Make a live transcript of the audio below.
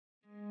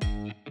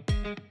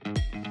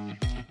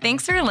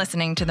Thanks for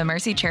listening to the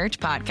Mercy Church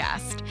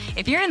podcast.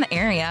 If you're in the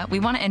area, we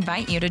want to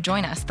invite you to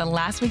join us the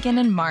last weekend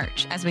in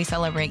March as we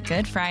celebrate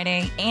Good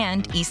Friday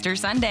and Easter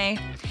Sunday.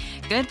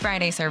 Good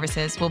Friday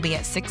services will be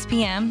at 6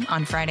 p.m.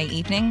 on Friday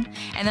evening,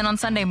 and then on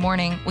Sunday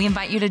morning, we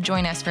invite you to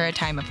join us for a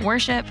time of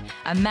worship,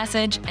 a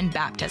message, and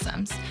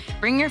baptisms.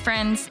 Bring your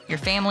friends, your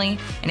family,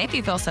 and if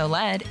you feel so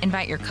led,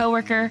 invite your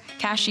coworker,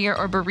 cashier,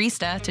 or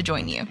barista to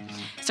join you.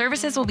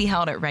 Services will be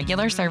held at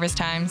regular service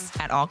times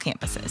at all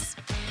campuses.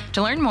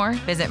 To learn more,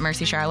 visit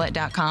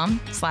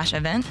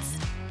mercycharlotte.com/events.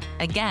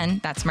 Again,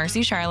 that's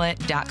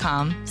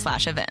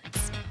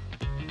mercycharlotte.com/events.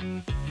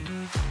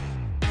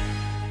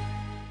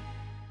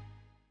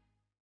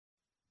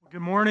 Good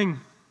morning.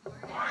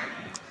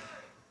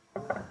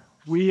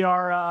 We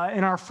are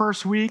in our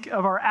first week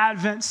of our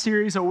Advent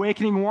series,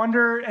 Awakening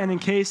Wonder. And in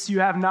case you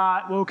have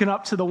not woken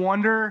up to the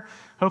wonder,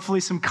 hopefully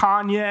some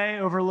Kanye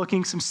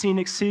overlooking some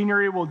scenic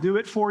scenery will do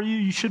it for you.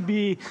 You should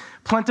be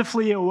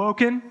plentifully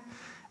awoken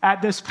at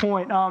this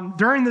point.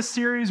 During this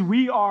series,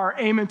 we are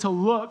aiming to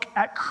look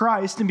at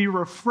Christ and be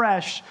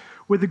refreshed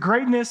with the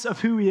greatness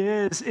of who he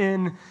is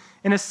in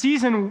a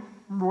season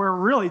where we're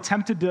really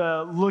tempted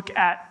to look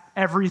at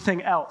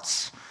everything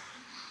else.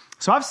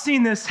 So I've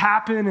seen this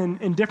happen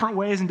in different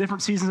ways in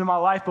different seasons of my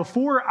life.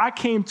 Before I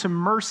came to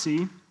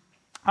Mercy,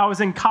 I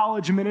was in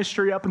college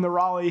ministry up in the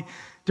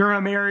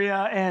Raleigh-Durham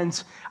area,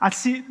 and I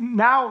see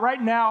right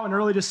now in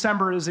early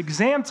December is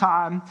exam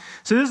time.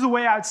 So this is the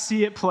way I'd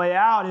see it play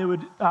out. I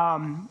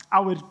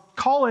would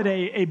call it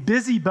a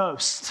busy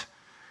boast,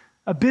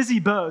 a busy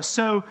boast.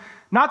 So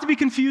not to be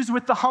confused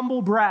with the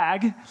humble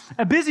brag,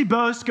 a busy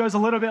boast goes a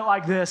little bit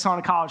like this on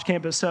a college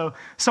campus. So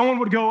someone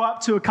would go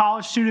up to a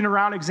college student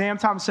around exam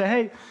time and say,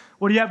 "Hey,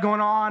 what do you have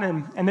going on?"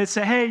 And they'd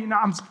say, "Hey,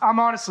 I'm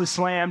honestly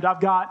slammed. I've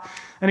got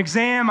an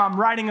exam. I'm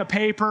writing a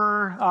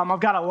paper. I've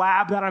got a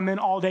lab that I'm in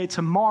all day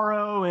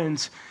tomorrow,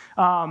 and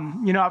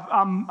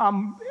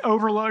I'm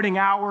overloading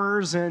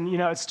hours, and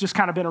it's just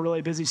kind of been a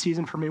really busy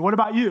season for me. What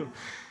about you?"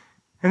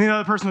 And the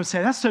other person would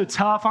say, "That's so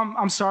tough.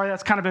 I'm sorry,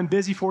 that's kind of been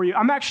busy for you.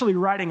 I'm actually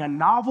writing a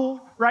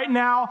novel right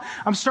now.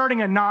 I'm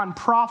starting a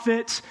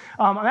nonprofit.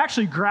 I'm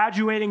actually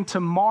graduating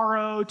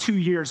tomorrow, 2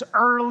 years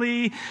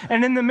early.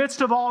 And in the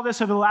midst of all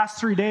this, over the last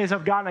 3 days,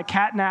 I've gotten a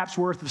cat nap's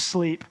worth of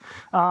sleep.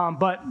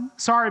 But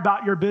sorry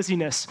about your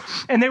busyness."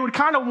 And they would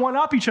kind of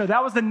one-up each other.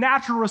 That was the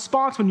natural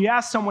response when you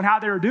asked someone how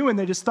they were doing.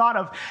 They just thought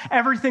of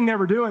everything they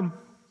were doing.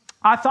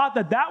 I thought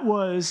that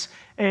was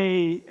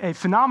a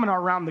phenomenon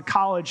around the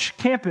college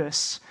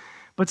campus.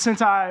 But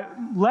since I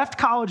left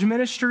college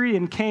ministry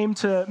and came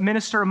to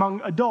minister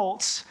among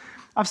adults,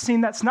 I've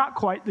seen that's not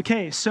quite the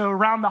case. So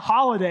around the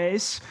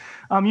holidays,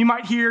 you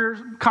might hear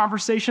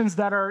conversations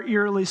that are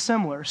eerily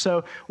similar.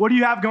 So what do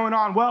you have going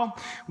on? Well,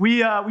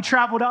 we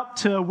traveled up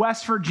to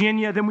West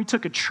Virginia, then we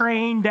took a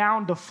train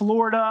down to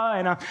Florida,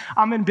 and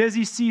I'm in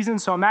busy season,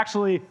 so I'm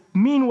actually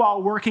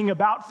meanwhile working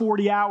about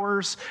 40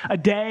 hours a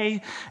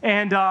day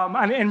and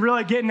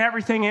really getting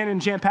everything in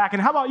and jam-packing.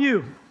 How about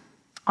you?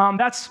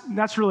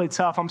 That's really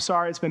tough. I'm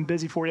sorry, it's been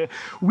busy for you.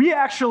 We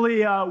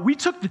actually, we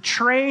took the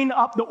train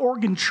up the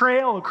Oregon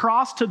Trail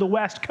across to the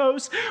West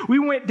Coast. We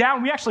went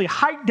down, we actually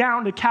hiked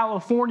down to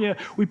California.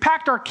 We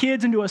packed our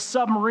kids into a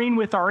submarine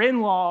with our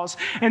in-laws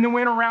and then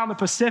went around the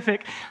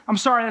Pacific. I'm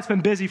sorry, that's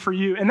been busy for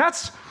you. And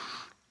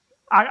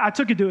I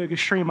took it to an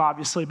extreme,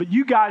 obviously, but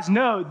you guys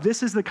know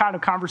this is the kind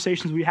of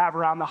conversations we have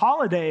around the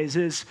holidays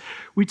is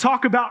we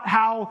talk about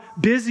how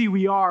busy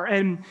we are.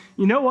 And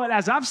you know what?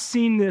 As I've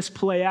seen this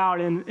play out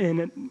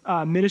in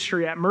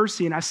ministry at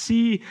Mercy, and I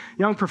see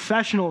young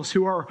professionals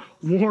who are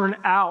worn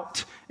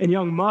out and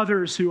young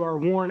mothers who are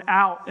worn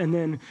out, and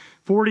then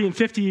 40 and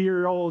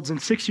 50-year-olds and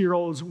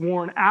 60-year-olds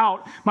worn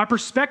out, my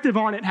perspective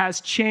on it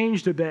has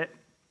changed a bit,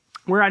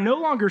 where I no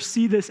longer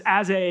see this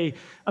as a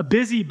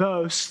busy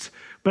boast,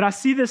 but I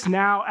see this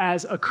now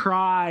as a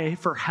cry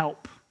for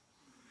help.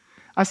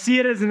 I see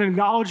it as an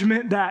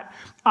acknowledgement that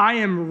I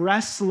am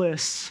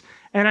restless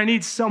and I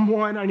need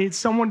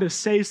someone to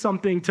say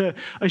something to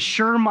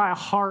assure my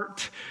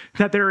heart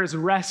that there is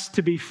rest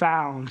to be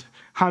found.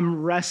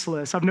 I'm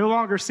restless. I've no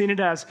longer seen it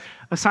as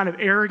a sign of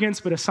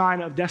arrogance, but a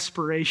sign of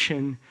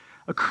desperation,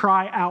 a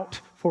cry out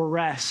for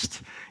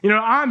rest.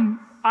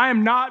 I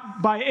am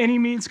not by any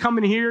means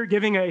coming here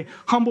giving a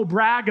humble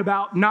brag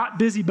about not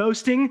busy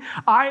boasting.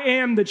 I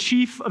am the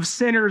chief of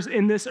sinners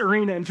in this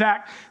arena. In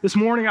fact, this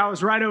morning I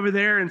was right over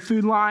there in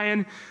Food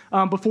Lion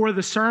before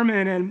the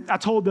sermon, and I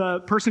told the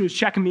person who's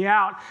checking me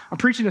out, I'm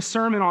preaching a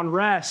sermon on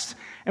rest.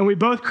 And we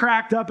both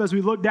cracked up as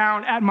we looked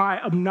down at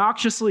my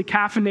obnoxiously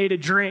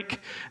caffeinated drink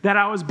that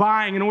I was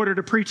buying in order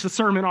to preach the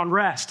sermon on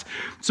rest.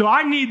 So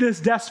I need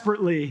this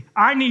desperately.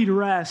 I need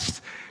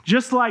rest,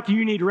 just like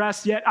you need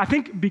rest. Yet I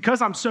think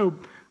because I'm so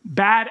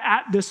bad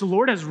at this, the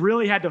Lord has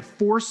really had to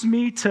force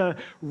me to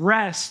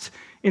rest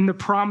in the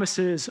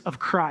promises of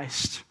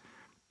Christ.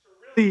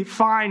 Really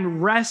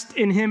find rest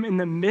in him in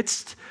the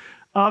midst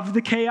of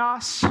the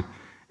chaos.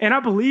 And I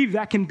believe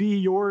that can be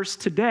yours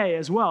today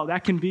as well.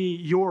 That can be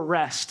your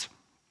rest.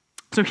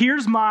 So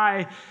here's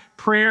my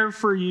prayer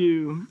for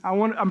you.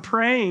 I'm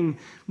praying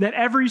that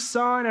every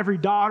son, every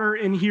daughter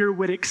in here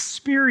would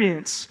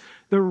experience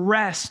the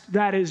rest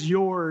that is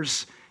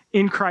yours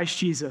in Christ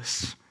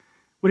Jesus.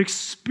 Would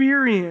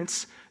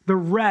experience the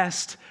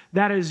rest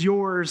that is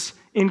yours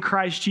in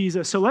Christ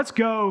Jesus. So let's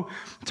go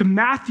to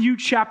Matthew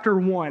chapter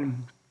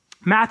 1.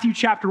 Matthew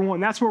chapter 1,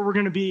 that's where we're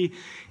going to be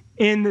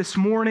in this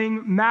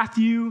morning.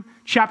 Matthew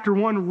chapter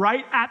 1,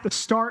 right at the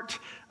start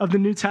of the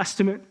New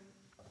Testament.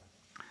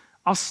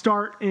 I'll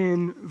start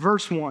in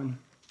verse 1.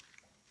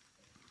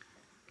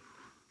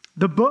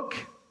 The book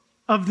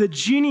of the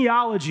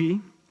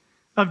genealogy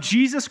of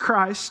Jesus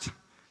Christ,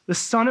 the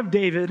son of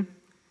David,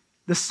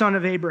 the son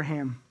of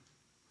Abraham.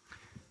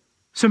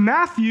 So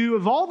Matthew,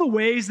 of all the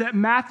ways that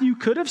Matthew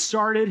could have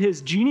started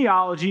his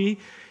genealogy,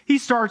 he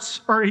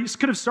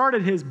could have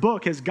started his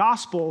book, his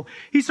gospel.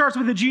 He starts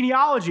with a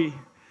genealogy.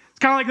 It's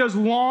kind of like those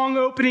long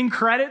opening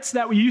credits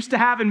that we used to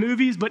have in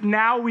movies, but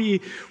now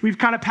we've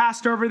kind of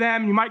passed over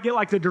them. You might get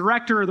like the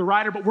director or the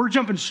writer, but we're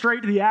jumping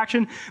straight to the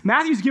action.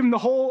 Matthew's giving the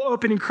whole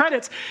opening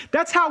credits.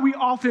 That's how we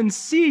often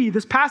see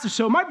this passage.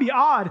 So it might be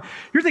odd.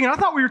 You're thinking, I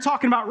thought we were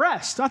talking about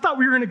rest. I thought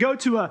we were going to go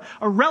to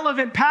a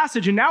relevant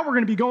passage, and now we're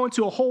going to be going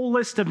to a whole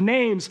list of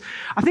names.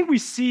 I think we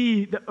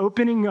see the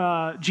opening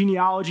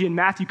genealogy in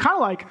Matthew, kind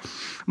of like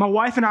my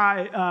wife and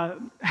I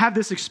have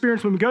this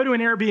experience when we go to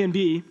an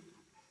Airbnb,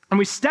 and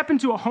we step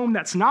into a home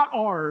that's not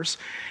ours,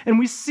 and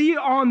we see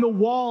on the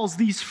walls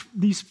these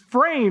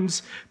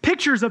frames,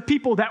 pictures of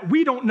people that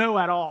we don't know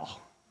at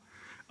all.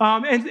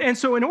 And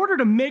so in order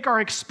to make our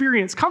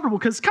experience comfortable,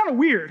 because it's kind of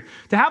weird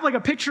to have like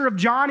a picture of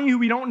Johnny who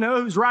we don't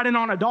know who's riding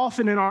on a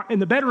dolphin in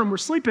the bedroom we're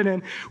sleeping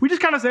in, we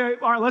just kind of say,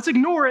 all right, let's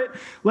ignore it.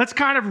 Let's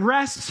kind of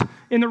rest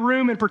in the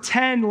room and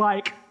pretend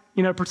like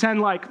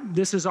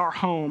this is our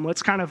home.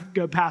 Let's kind of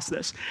go past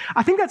this.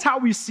 I think that's how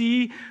we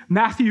see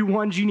Matthew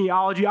 1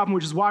 genealogy album,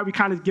 which is why we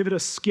kind of give it a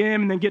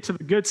skim and then get to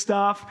the good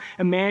stuff,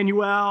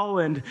 Emmanuel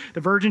and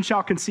the virgin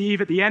shall conceive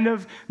at the end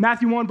of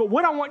Matthew 1. But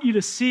what I want you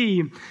to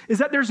see is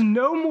that there's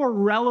no more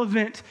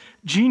relevant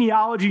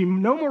genealogy,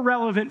 no more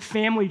relevant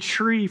family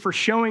tree for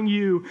showing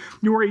you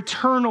your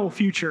eternal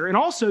future. And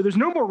also, there's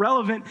no more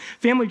relevant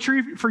family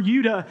tree for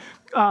you to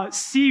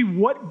see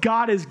what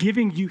God is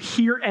giving you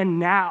here and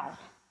now.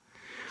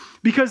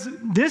 Because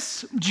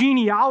this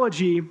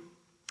genealogy,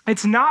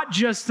 it's not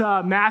just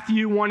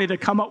Matthew wanted to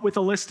come up with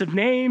a list of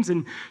names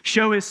and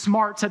show his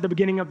smarts at the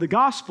beginning of the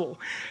gospel.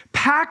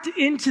 Packed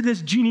into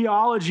this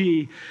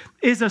genealogy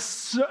is a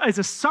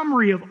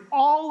summary of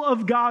all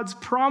of God's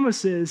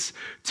promises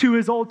to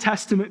his Old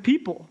Testament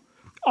people.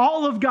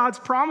 All of God's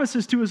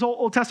promises to his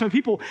Old Testament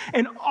people,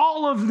 and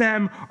all of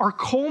them are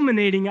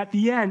culminating at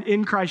the end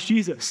in Christ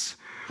Jesus.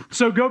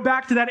 So go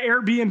back to that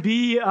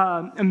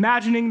Airbnb,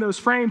 imagining those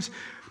frames.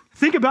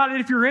 Think about it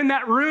if you're in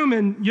that room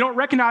and you don't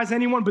recognize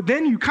anyone, but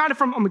then you kind of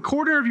from on the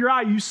corner of your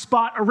eye, you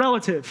spot a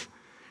relative.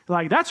 You're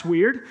like, that's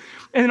weird.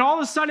 And then all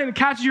of a sudden it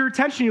catches your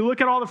attention. You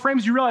look at all the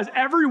frames, you realize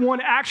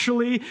everyone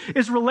actually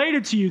is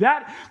related to you.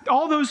 That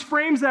all those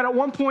frames that at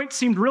one point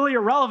seemed really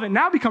irrelevant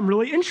now become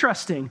really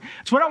interesting.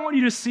 It's what I want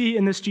you to see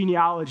in this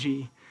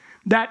genealogy.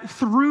 That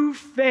through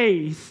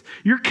faith,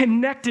 you're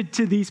connected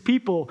to these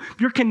people.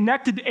 You're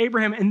connected to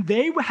Abraham, and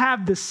they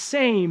have the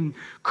same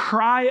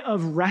cry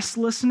of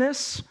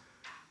restlessness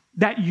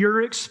that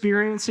you're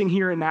experiencing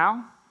here and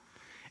now.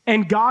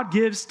 And God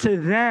gives to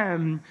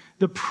them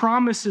the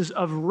promises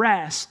of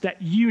rest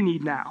that you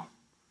need now.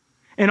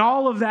 And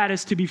all of that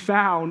is to be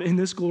found in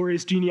this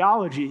glorious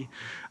genealogy.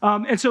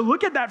 And so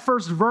look at that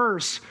first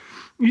verse.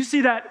 You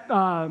see that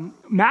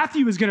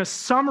Matthew is going to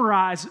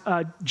summarize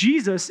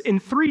Jesus in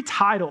 3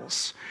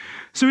 titles.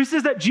 So he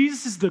says that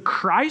Jesus is the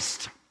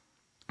Christ,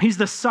 he's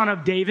the son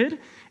of David,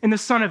 and the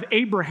son of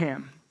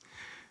Abraham.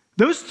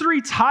 Those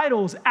 3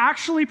 titles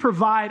actually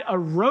provide a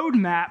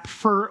roadmap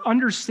for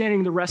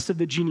understanding the rest of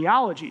the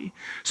genealogy.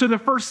 So the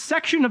first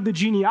section of the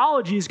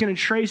genealogy is going to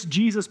trace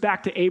Jesus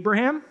back to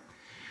Abraham.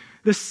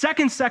 The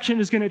second section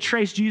is going to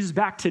trace Jesus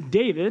back to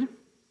David,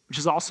 which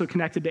is also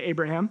connected to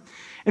Abraham.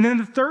 And then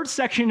the third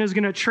section is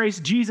going to trace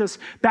Jesus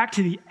back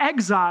to the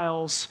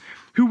exiles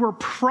who were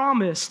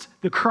promised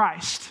the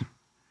Christ.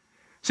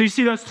 So you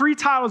see those 3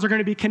 titles are going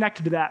to be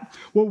connected to that.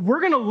 What we're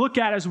going to look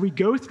at as we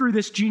go through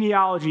this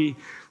genealogy,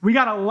 we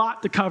got a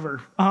lot to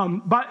cover.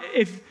 But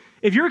if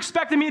you're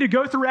expecting me to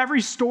go through every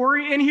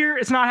story in here,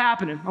 it's not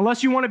happening.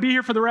 Unless you want to be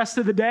here for the rest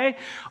of the day,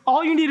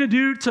 all you need to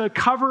do to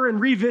cover and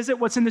revisit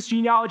what's in this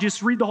genealogy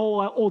is read the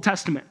whole Old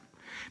Testament.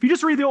 If you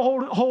just read the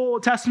whole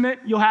Old Testament,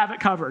 you'll have it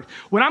covered.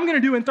 What I'm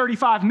going to do in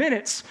 35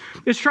 minutes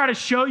is try to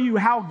show you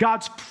how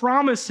God's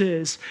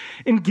promises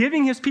in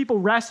giving his people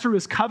rest through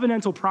his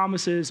covenantal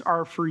promises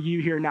are for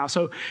you here now.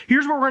 So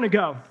here's where we're going to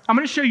go. I'm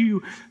going to show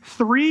you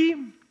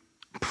 3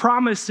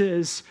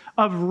 promises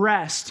of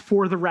rest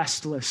for the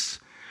restless.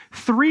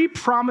 3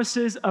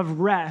 promises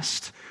of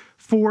rest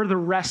for the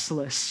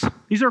restless.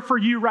 These are for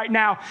you right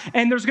now.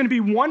 And there's going to be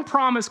one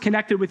promise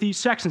connected with each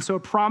section. So a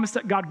promise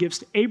that God gives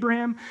to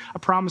Abraham, a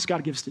promise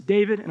God gives to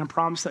David, and a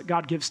promise that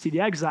God gives to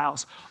the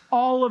exiles.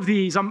 All of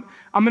these,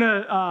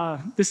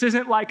 this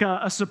isn't like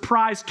a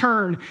surprise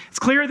turn. It's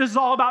clear this is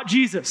all about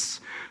Jesus.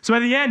 So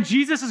at the end,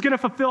 Jesus is going to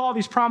fulfill all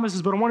these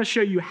promises, but I want to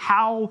show you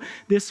how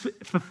this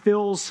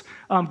fulfills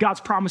God's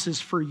promises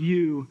for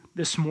you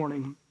this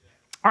morning.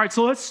 All right,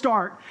 so let's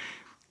start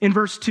in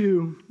verse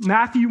 2,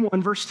 Matthew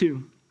 1, verse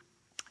 2.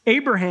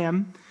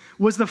 Abraham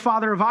was the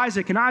father of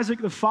Isaac, and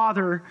Isaac the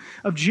father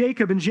of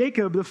Jacob, and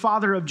Jacob the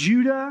father of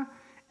Judah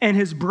and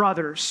his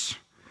brothers.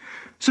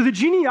 So the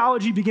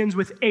genealogy begins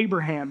with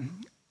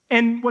Abraham.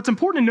 And what's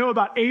important to know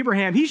about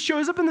Abraham, he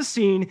shows up in the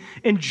scene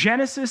in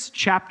Genesis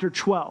chapter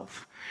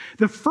 12.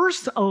 The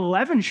first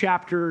 11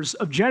 chapters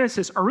of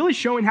Genesis are really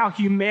showing how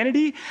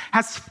humanity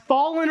has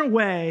fallen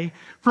away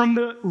from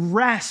the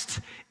rest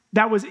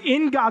that was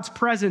in God's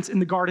presence in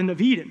the Garden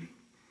of Eden.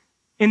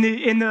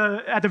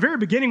 At the very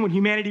beginning when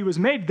humanity was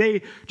made,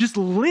 they just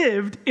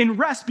lived in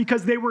rest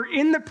because they were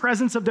in the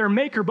presence of their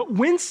maker. But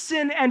when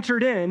sin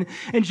entered in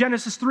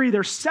Genesis 3,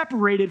 they're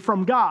separated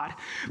from God.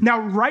 Now,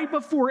 right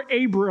before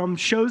Abram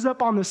shows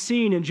up on the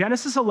scene in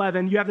Genesis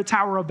 11, you have the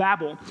Tower of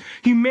Babel.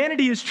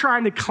 Humanity is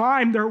trying to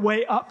climb their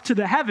way up to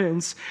the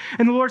heavens.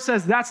 And the Lord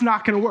says, that's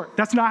not going to work.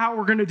 That's not how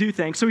we're going to do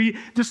things. So he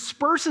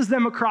disperses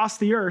them across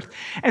the earth.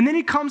 And then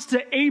he comes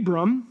to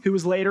Abram, who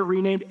was later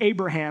renamed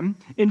Abraham,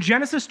 in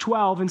Genesis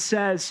 12 and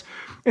says,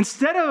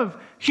 instead of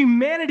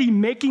humanity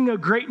making a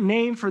great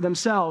name for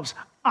themselves,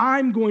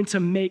 I'm going to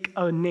make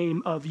a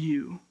name of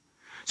you.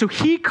 So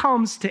he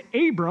comes to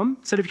Abram.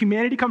 Instead of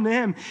humanity come to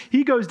him,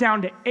 he goes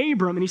down to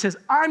Abram and he says,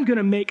 I'm going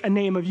to make a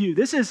name of you.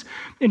 This is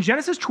in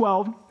Genesis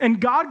 12,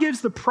 and God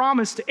gives the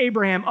promise to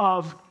Abraham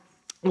of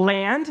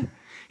land.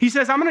 He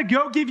says, I'm going to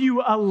go give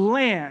you a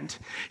land.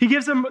 He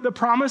gives him the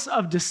promise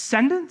of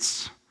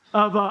descendants,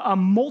 of a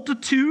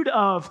multitude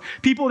of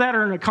people that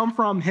are going to come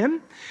from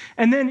him.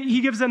 And then he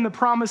gives them the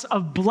promise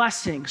of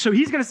blessing. So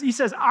he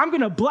says, I'm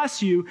going to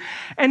bless you.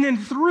 And then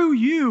through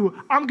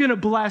you, I'm going to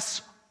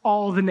bless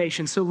all the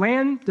nations. So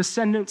land,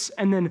 descendants,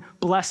 and then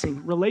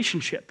blessing,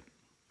 relationship.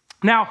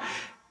 Now,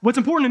 what's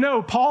important to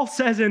know, Paul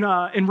says in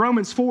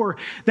Romans 4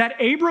 that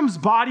Abram's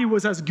body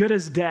was as good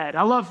as dead.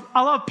 I love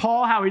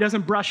Paul, how he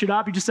doesn't brush it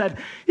up. He just said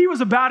he was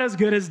about as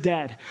good as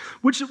dead.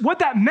 What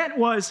that meant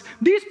was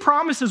these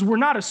promises were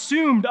not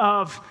assumed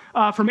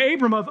from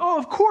Abram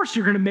of course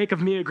you're going to make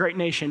of me a great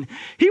nation.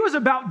 He was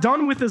about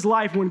done with his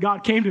life when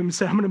God came to him and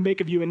said, I'm going to make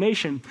of you a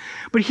nation.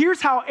 But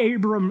here's how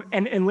Abram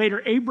and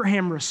later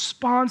Abraham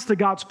responds to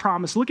God's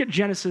promise. Look at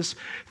Genesis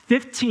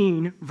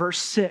 15, verse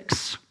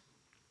 6.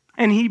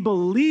 And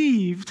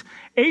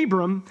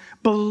Abram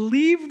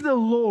believed the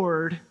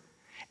Lord,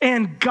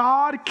 and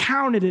God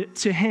counted it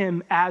to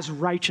him as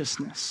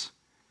righteousness.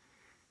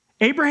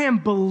 Abraham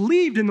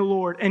believed in the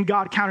Lord, and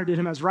God counted it to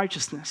him as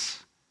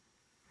righteousness.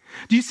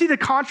 Do you see the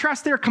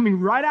contrast there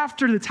coming right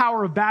after the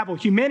Tower of Babel?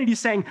 Humanity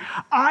saying,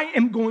 I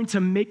am going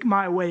to make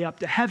my way up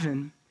to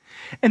heaven.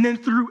 And then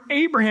through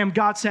Abraham,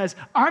 God says,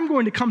 I'm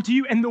going to come to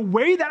you, and the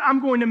way that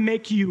I'm going to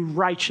make you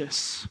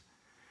righteous,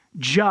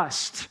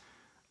 just,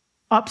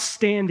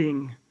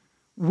 upstanding,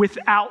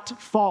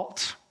 without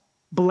fault,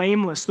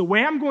 blameless. The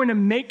way I'm going to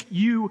make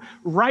you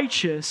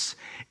righteous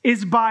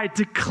is by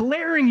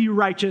declaring you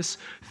righteous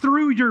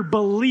through your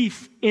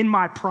belief in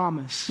my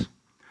promise.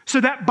 So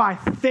that by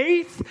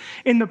faith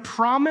in the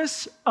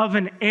promise of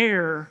an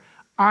heir,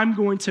 I'm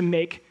going to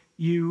make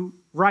you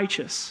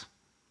righteous.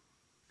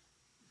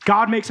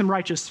 God makes him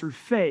righteous through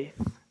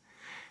faith.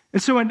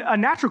 And so a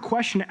natural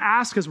question to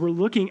ask as we're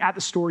looking at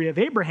the story of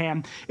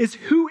Abraham is,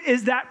 who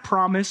is that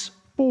promise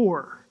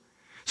for?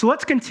 So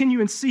let's continue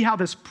and see how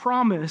this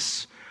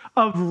promise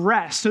of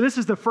rest. So this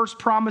is the first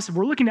promise.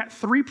 We're looking at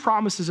three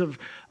promises of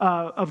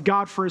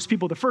God for his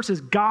people. The first is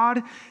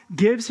God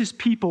gives his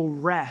people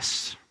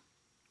rest.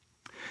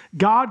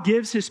 God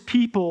gives his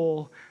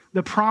people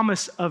the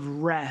promise of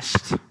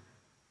rest.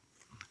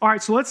 All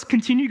right, so let's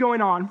continue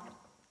going on.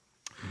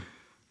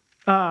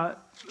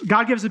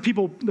 God gives the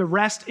people the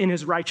rest in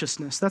his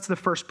righteousness. That's the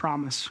first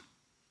promise.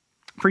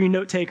 For you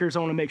note takers, I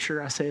want to make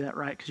sure I say that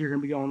right, because you're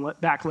going to be going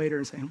back later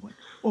and saying,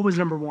 what was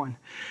number one?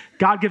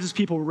 God gives his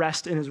people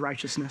rest in his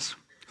righteousness.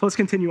 So let's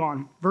continue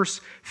on. Verse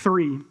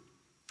 3.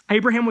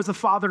 Abraham was the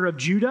father of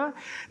Judah,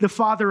 the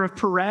father of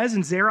Perez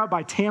and Zerah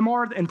by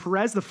Tamar, and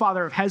Perez the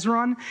father of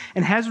Hezron,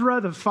 and Hezrah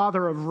the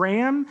father of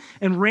Ram,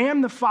 and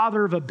Ram the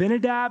father of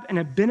Abinadab, and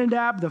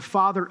Abinadab the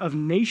father of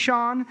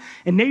Nahshon,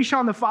 and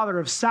Nahshon the father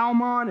of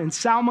Salmon, and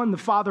Salmon the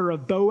father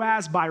of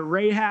Boaz by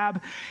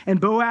Rahab,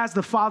 and Boaz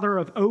the father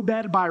of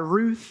Obed by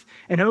Ruth,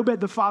 and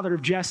Obed the father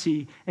of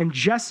Jesse, and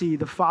Jesse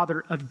the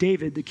father of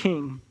David the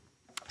king.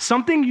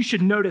 Something you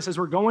should notice as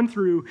we're going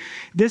through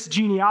this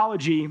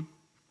genealogy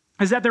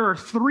is that there are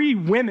three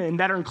women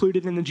that are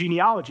included in the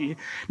genealogy.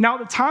 Now, at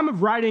the time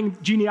of writing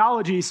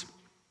genealogies,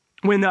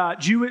 when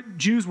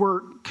Jews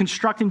were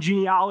constructing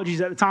genealogies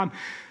at the time,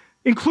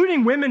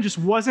 including women just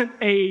wasn't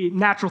a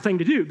natural thing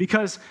to do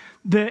because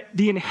the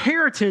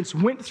inheritance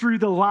went through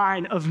the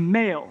line of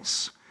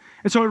males.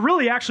 And so it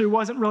really actually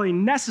wasn't really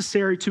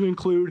necessary to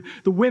include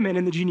the women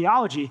in the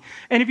genealogy.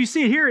 And if you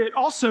see it here,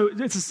 it's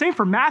the same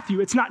for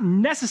Matthew. It's not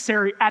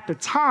necessary at the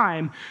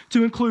time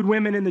to include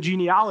women in the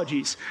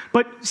genealogies.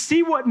 But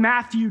see what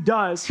Matthew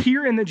does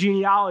here in the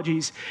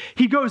genealogies.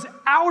 He goes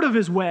out of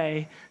his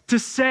way to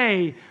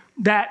say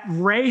that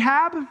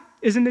Rahab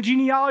is in the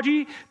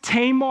genealogy,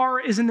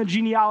 Tamar is in the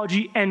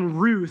genealogy, and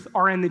Ruth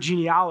are in the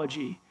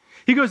genealogy.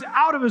 He goes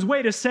out of his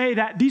way to say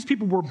that these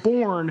people were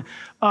born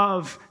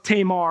of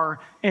Tamar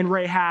and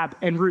Rahab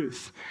and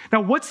Ruth. Now,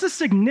 what's the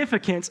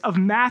significance of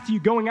Matthew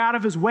going out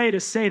of his way to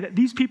say that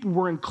these people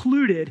were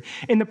included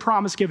in the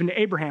promise given to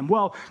Abraham?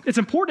 Well, it's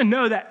important to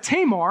know that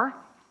Tamar,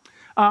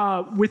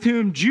 with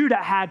whom Judah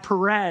had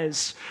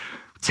Perez,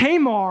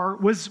 Tamar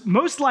was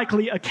most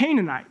likely a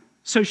Canaanite.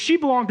 So she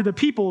belonged to the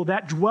people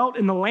that dwelt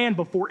in the land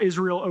before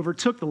Israel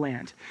overtook the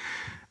land.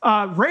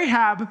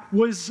 Rahab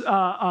was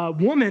a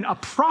woman, a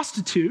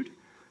prostitute,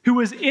 who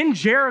was in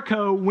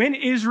Jericho when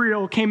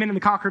Israel came in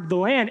and conquered the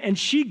land, and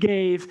she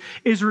gave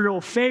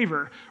Israel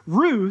favor.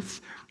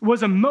 Ruth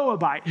was a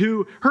Moabite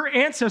who her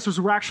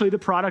ancestors were actually the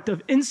product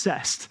of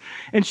incest.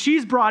 And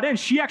she's brought in.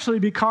 She actually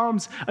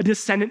becomes a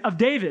descendant of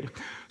David.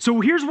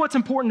 So here's what's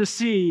important to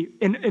see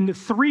in the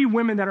three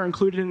women that are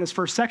included in this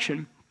first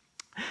section.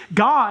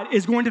 God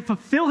is going to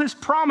fulfill his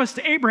promise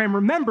to Abraham,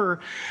 remember,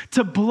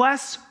 to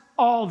bless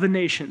all the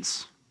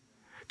nations,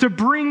 to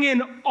bring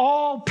in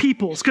all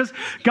peoples. Because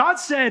God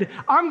said,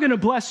 I'm going to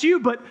bless you,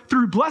 but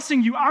through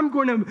blessing you, I'm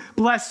going to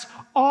bless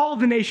all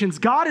the nations.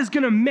 God is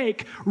going to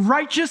make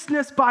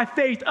righteousness by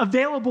faith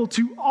available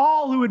to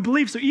all who would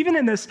believe. So even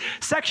in this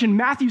section,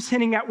 Matthew's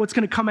hinting at what's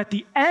going to come at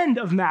the end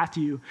of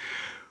Matthew.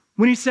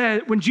 When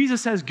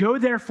Jesus says, go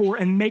therefore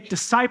and make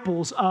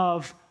disciples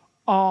of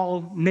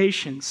all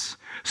nations,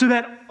 so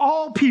that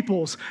all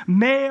peoples,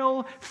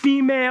 male,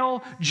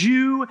 female,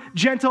 Jew,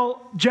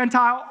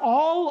 Gentile,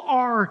 all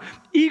are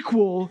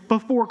equal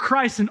before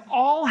Christ and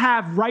all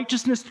have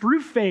righteousness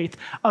through faith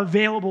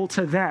available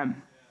to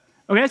them.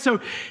 Okay, so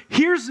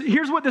here's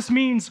what this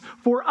means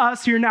for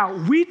us here now.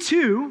 We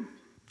too,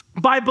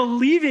 by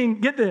believing,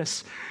 get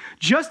this,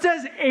 just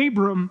as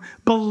Abram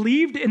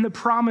believed in the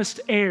promised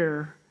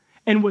heir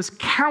and was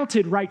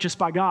counted righteous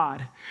by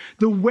God,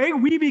 the way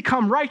we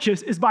become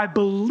righteous is by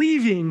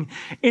believing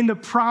in the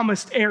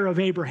promised heir of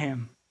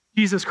Abraham,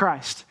 Jesus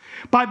Christ.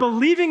 By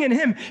believing in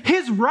him,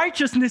 his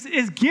righteousness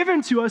is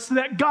given to us so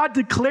that God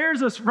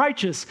declares us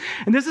righteous.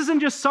 And this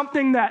isn't just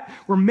something that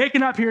we're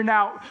making up here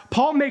now.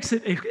 Paul makes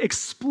it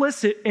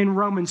explicit in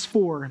Romans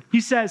 4. He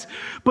says,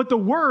 but the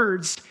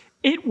words,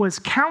 it was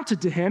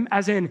counted to him,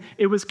 as in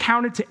it was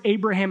counted to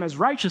Abraham as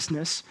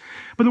righteousness.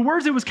 But the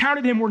words it was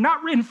counted to him were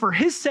not written for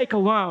his sake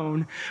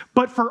alone,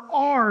 but for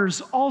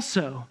ours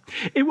also.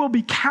 It will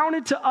be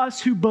counted to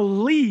us who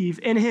believe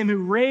in him who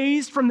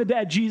raised from the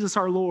dead Jesus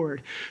our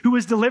Lord, who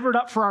was delivered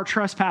up for our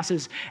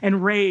trespasses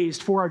and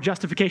raised for our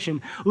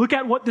justification. Look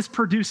at what this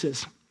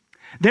produces.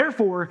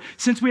 Therefore,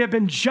 since we have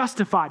been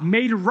justified,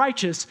 made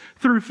righteous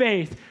through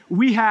faith,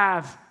 we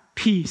have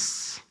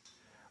peace,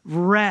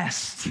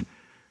 rest,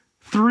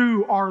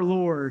 through our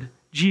Lord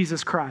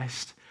Jesus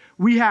Christ.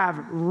 We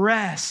have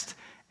rest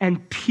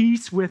and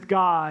peace with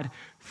God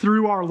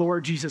through our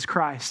Lord Jesus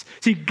Christ.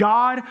 See,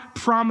 God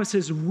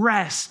promises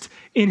rest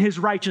in his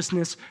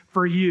righteousness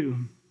for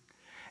you.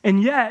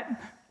 And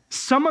yet,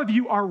 some of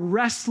you are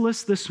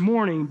restless this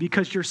morning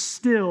because you're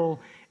still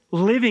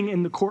living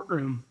in the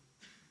courtroom.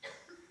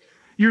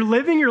 You're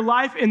living your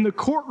life in the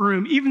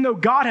courtroom, even though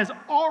God has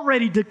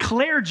already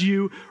declared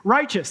you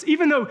righteous.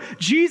 Even though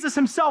Jesus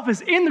himself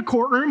is in the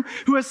courtroom,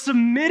 who has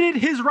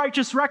submitted his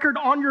righteous record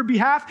on your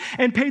behalf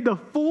and paid the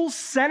full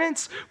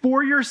sentence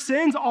for your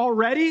sins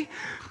already,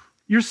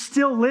 you're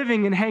still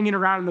living and hanging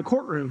around in the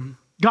courtroom.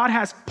 God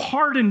has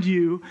pardoned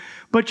you,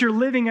 but you're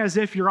living as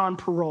if you're on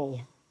parole.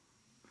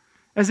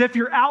 As if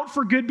you're out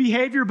for good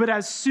behavior, but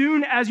as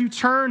soon as you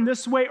turn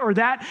this way or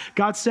that,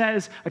 God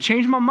says, I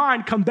changed my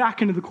mind, come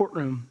back into the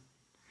courtroom.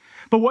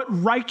 But what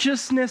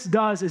righteousness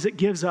does is it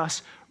gives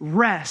us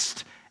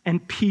rest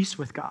and peace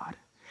with God.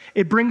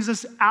 It brings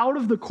us out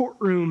of the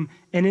courtroom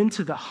and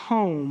into the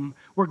home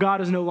where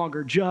God is no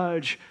longer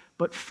judge,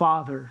 but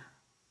father.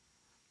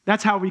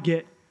 That's how we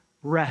get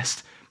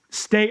rest.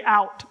 Stay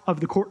out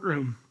of the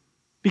courtroom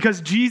because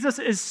Jesus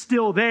is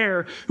still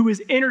there who is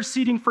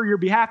interceding for your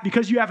behalf.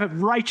 Because you have a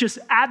righteous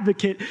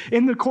advocate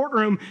in the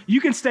courtroom,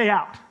 you can stay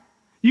out.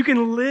 You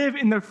can live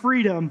in the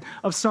freedom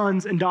of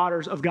sons and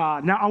daughters of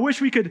God. Now, I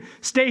wish we could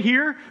stay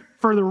here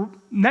for the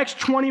next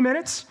 20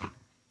 minutes,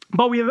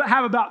 but we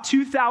have about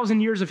 2,000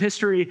 years of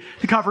history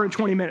to cover in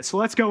 20 minutes. So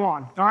let's go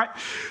on, all right?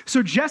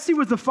 So Jesse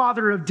was the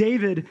father of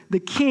David, the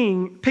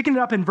king, picking it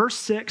up in verse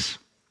 6.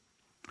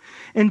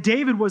 And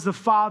David was the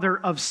father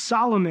of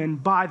Solomon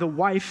by the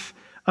wife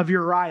of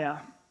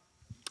Uriah.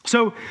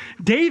 So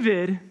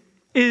David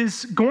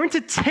is going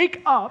to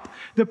take up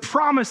the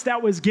promise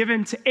that was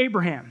given to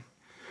Abraham.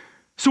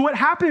 So what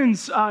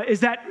happens is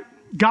that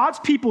God's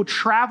people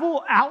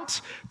travel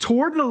out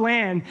toward the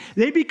land,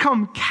 they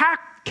become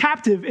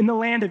captive in the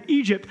land of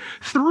Egypt.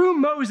 Through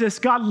Moses,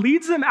 God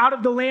leads them out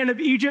of the land of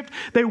Egypt.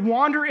 They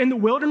wander in the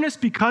wilderness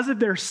because of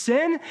their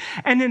sin.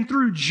 And then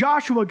through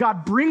Joshua,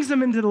 God brings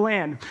them into the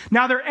land.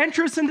 Now, their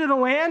entrance into the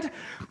land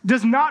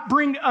does not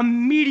bring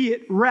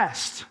immediate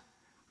rest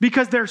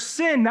because their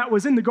sin that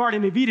was in the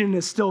Garden of Eden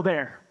is still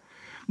there.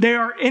 They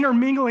are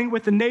intermingling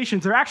with the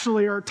nations. They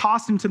actually are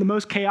tossed into the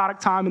most chaotic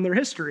time in their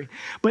history.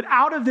 But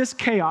out of this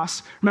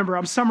chaos, remember,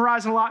 I'm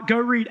summarizing a lot. Go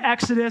read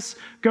Exodus.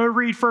 Go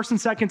read 1 and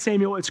 2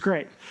 Samuel. It's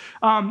great.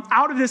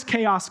 Out of this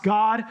chaos,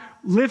 God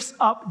lifts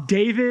up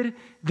David,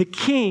 the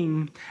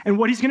king. And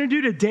what he's going to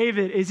do to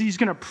David is he's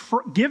going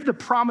to give the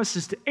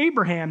promises to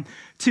Abraham,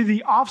 to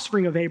the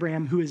offspring of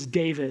Abraham, who is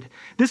David.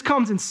 This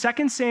comes in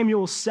 2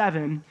 Samuel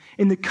 7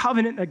 in the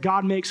covenant that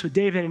God makes with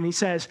David. And he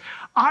says,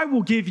 I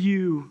will give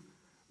you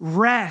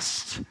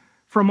rest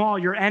from all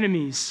your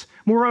enemies.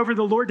 Moreover,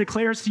 the Lord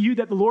declares to you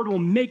that the Lord will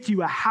make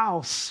you a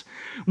house.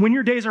 When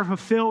your days are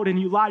fulfilled and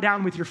you lie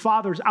down with your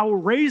fathers, I will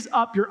raise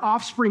up your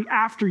offspring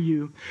after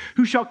you,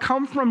 who shall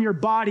come from your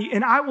body,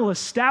 and I will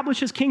establish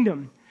his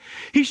kingdom.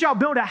 He shall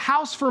build a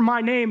house for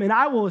my name, and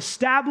I will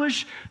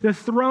establish the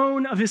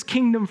throne of his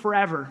kingdom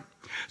forever.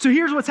 So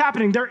here's what's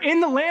happening. They're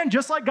in the land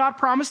just like God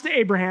promised to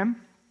Abraham.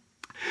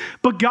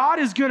 But God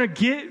is going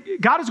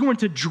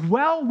to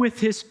dwell with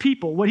his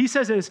people. What he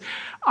says is,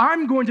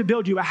 I'm going to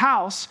build you a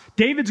house.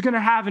 David's going to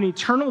have an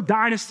eternal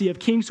dynasty of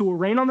kings who will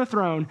reign on the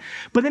throne.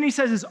 But then he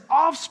says his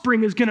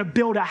offspring is going to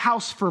build a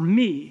house for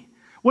me.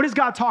 What is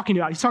God talking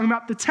about? He's talking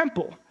about the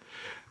temple.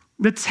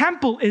 The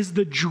temple is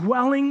the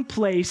dwelling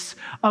place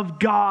of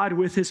God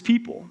with his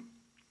people.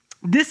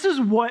 This is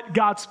what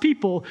God's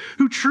people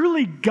who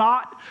truly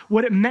got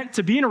what it meant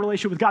to be in a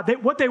relationship with God,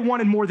 what they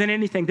wanted more than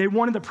anything. They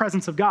wanted the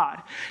presence of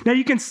God. Now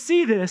you can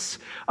see this.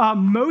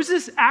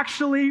 Moses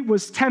actually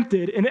was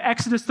tempted in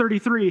Exodus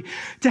 33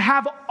 to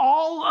have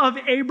all of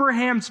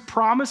Abraham's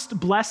promised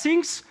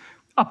blessings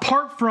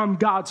apart from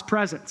God's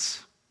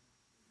presence.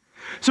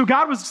 So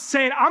God was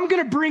saying, I'm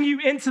going to bring you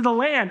into the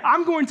land.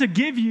 I'm going to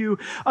give you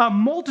a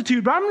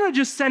multitude, but I'm going to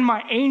just send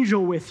my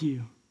angel with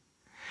you.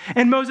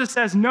 And Moses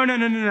says,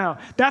 no.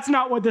 That's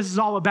not what this is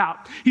all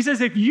about. He says,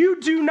 if you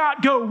do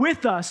not go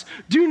with us,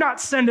 do not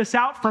send us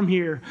out from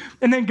here.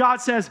 And then God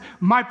says,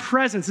 my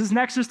presence, this is in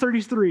Exodus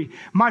 33,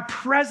 my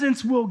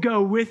presence will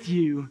go with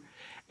you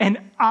and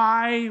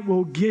I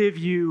will give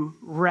you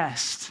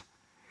rest.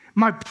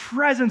 My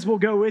presence will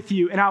go with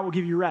you and I will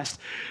give you rest.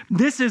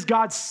 This is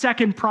God's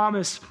second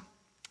promise.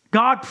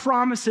 God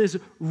promises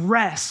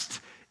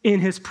rest in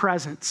his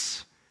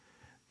presence.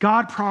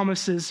 God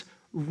promises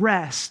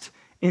rest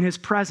in his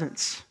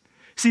presence.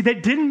 See, they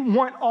didn't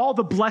want all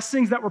the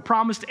blessings that were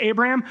promised to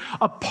Abraham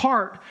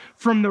apart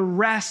from the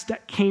rest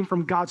that came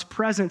from God's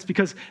presence,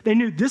 because they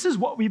knew this is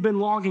what we've been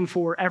longing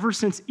for ever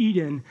since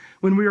Eden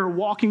when we were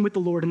walking with the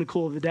Lord in the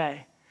cool of the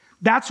day.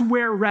 That's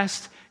where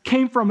rest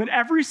came from. And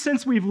ever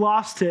since we've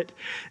lost it,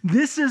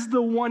 this is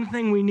the one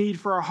thing we need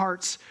for our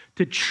hearts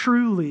to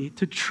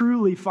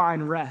truly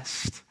find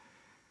rest.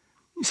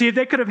 See, if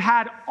they could have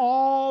had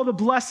all the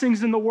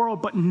blessings in the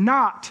world, but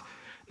not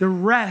the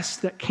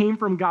rest that came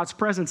from God's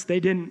presence, they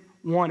didn't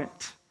want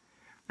it.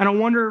 And I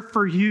wonder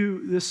for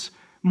you this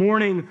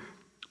morning,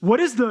 what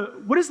is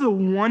the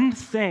one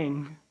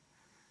thing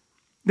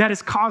that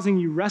is causing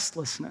you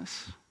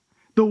restlessness?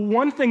 The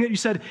one thing that you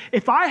said,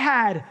 if I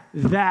had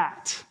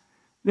that,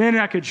 then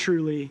I could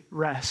truly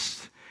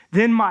rest.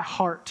 Then my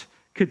heart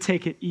could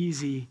take it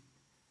easy.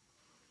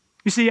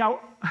 You see, I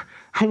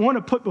want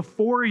to put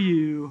before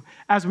you,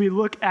 as we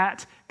look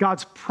at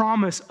God's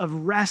promise of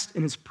rest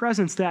in his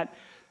presence, that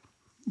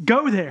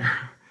go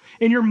there.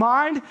 In your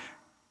mind,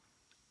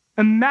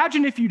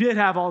 imagine if you did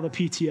have all the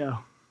PTO.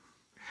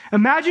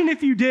 Imagine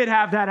if you did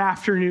have that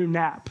afternoon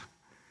nap.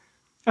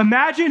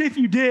 Imagine if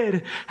you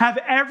did have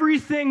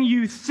everything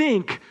you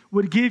think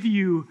would give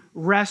you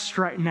rest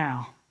right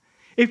now.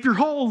 If your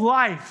whole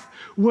life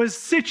was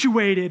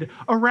situated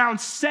around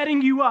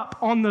setting you up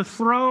on the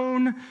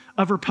throne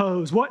of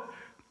repose, what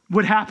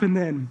would happen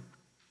then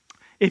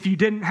if you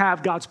didn't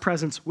have God's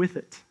presence with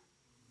it?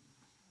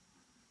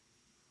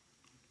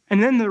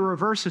 And then the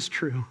reverse is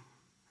true.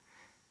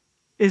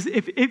 Is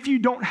if you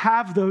don't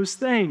have those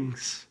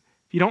things,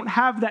 if you don't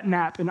have that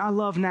nap, and I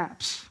love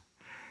naps,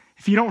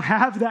 if you don't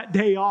have that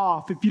day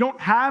off, if you don't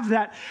have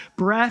that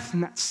breath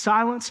and that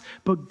silence,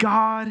 but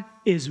God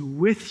is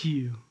with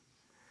you,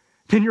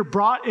 then you're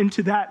brought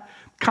into that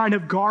kind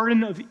of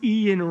Garden of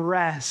Eden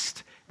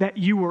rest that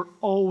you were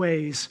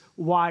always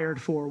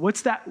wired for.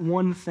 What's that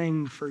one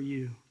thing for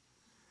you?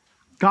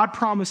 God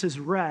promises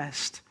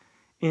rest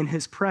in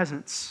his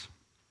presence.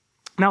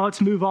 Now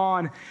let's move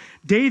on.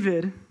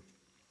 David,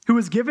 who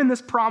was given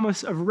this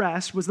promise of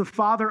rest, was the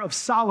father of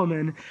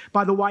Solomon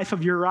by the wife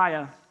of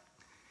Uriah.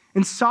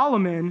 And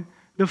Solomon,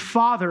 the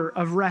father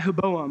of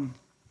Rehoboam.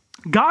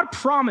 God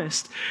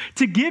promised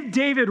to give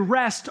David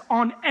rest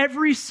on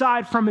every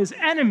side from his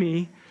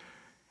enemy,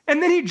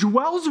 and then he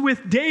dwells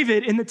with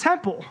David in the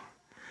temple.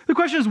 The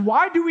question is,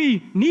 why do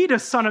we need a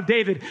son of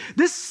David?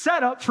 This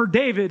setup for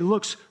David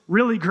looks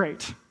really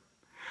great.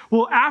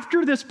 Well,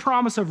 after this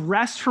promise of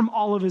rest from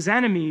all of his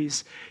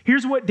enemies,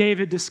 here's what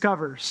David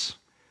discovers.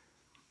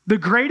 The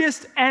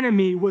greatest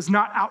enemy was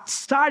not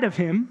outside of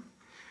him,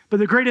 but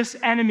the greatest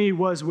enemy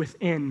was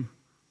within.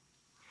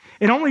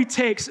 It only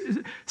takes,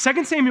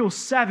 2 Samuel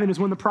 7 is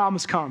when the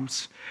promise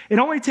comes. It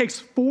only takes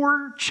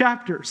 4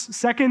 chapters,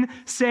 2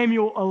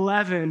 Samuel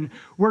 11,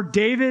 where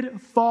David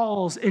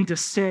falls into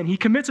sin. He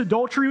commits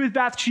adultery with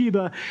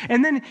Bathsheba,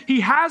 and then he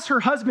has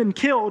her husband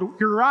killed,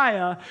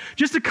 Uriah,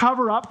 just to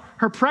cover up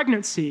her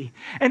pregnancy.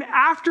 And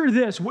after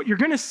this, what you're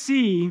going to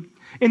see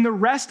in the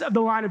rest of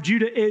the line of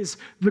Judah is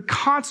the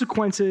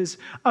consequences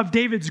of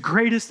David's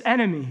greatest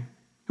enemy,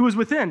 who was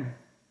within.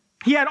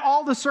 He had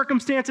all the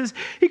circumstances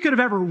he could have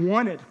ever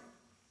wanted,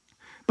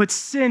 but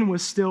sin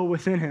was still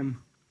within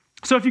him.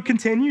 So if you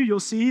continue, you'll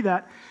see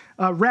that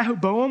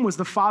Rehoboam was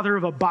the father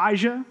of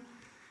Abijah,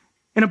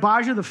 and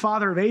Abijah the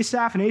father of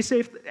Asaph, and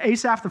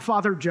Asaph the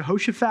father of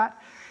Jehoshaphat,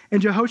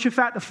 and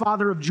Jehoshaphat the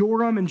father of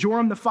Joram, and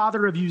Joram the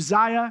father of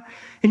Uzziah,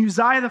 and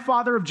Uzziah the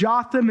father of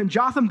Jotham, and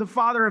Jotham the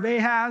father of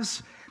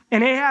Ahaz,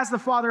 and Ahaz the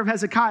father of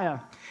Hezekiah,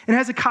 and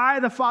Hezekiah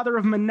the father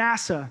of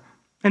Manasseh,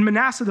 and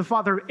Manasseh the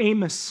father of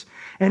Amos,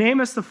 and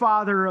Amos the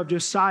father of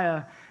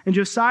Josiah, and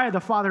Josiah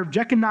the father of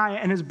Jeconiah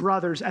and his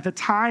brothers at the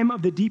time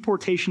of the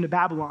deportation to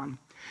Babylon.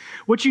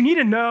 What you need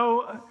to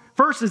know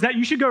first is that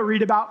you should go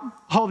read about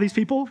all these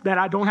people that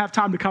I don't have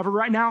time to cover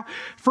right now.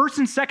 1st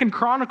and 2nd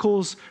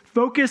Chronicles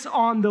focus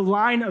on the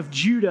line of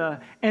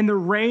Judah and the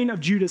reign of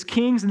Judah's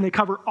kings, and they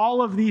cover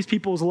all of these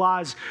people's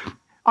lives.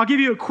 I'll give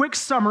you a quick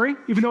summary,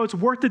 even though it's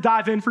worth to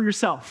dive in for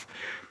yourself.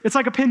 It's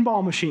like a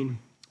pinball machine.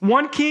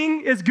 One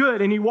king is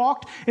good, and he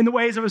walked in the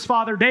ways of his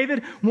father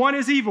David. One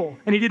is evil,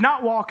 and he did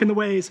not walk in the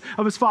ways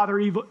of his father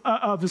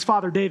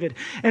David.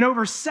 And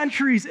over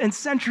centuries and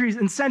centuries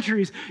and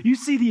centuries, you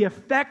see the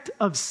effect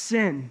of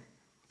sin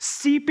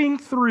seeping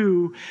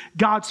through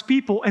God's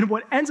people. And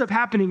what ends up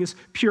happening is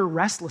pure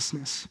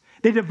restlessness.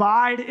 They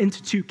divide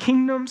into 2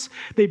 kingdoms.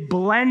 They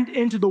blend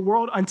into the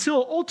world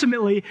until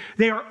ultimately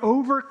they are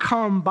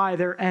overcome by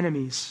their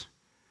enemies.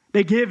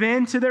 They give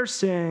in to their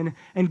sin,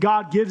 and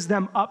God gives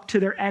them up to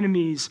their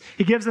enemies.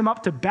 He gives them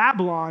up to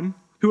Babylon,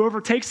 who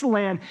overtakes the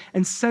land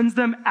and sends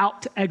them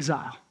out to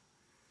exile.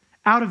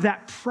 Out of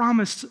that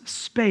promised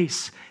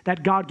space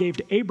that God gave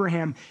to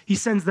Abraham, he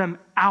sends them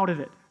out of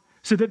it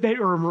so that they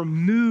are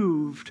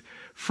removed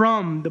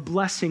from the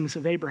blessings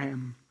of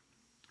Abraham.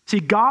 See,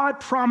 God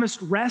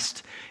promised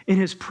rest in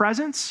his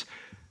presence,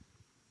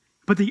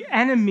 but the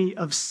enemy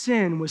of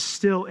sin was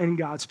still in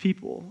God's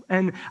people.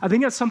 And I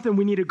think that's something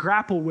we need to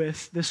grapple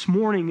with this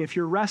morning if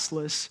you're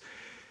restless,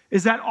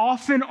 is that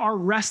often our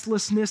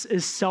restlessness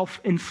is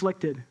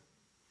self-inflicted.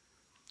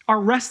 Our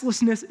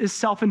restlessness is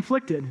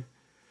self-inflicted.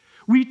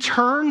 We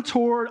turn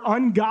toward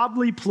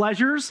ungodly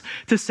pleasures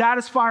to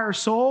satisfy our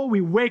soul. We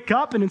wake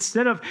up, and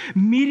instead of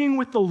meeting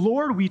with the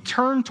Lord, we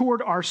turn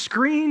toward our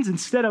screens.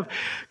 Instead of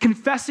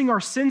confessing our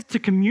sins to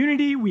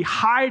community, we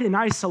hide in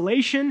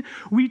isolation.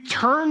 We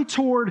turn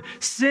toward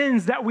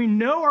sins that we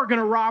know are going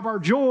to rob our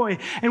joy,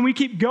 and we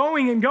keep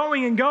going and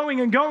going and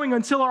going and going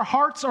until our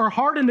hearts are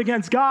hardened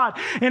against God.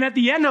 And at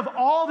the end of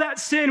all that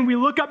sin, we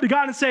look up to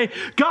God and say,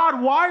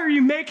 God, why are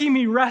you making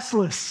me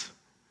restless?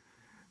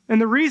 And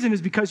the reason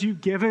is because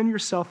you've given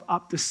yourself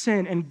up to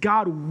sin, and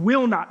God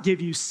will not give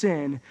you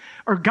sin,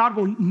 or God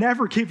will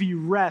never give you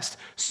rest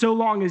so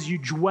long as you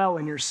dwell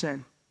in your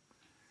sin.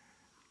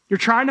 You're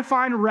trying to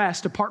find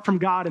rest apart from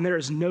God, and there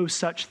is no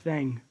such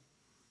thing.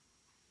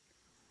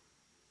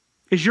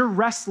 Is your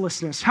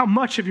restlessness, how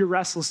much of your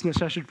restlessness,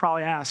 I should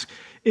probably ask,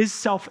 is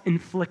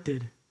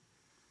self-inflicted?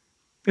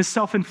 Is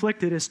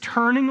self-inflicted, is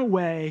turning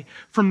away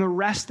from the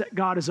rest that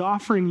God is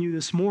offering you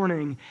this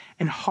morning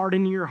and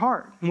hardening your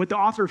heart. And what the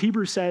author of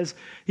Hebrews says,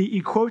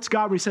 he quotes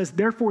God when he says,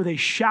 therefore they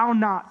shall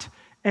not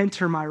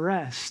enter my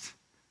rest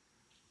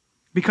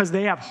because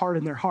they have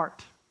hardened their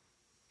heart.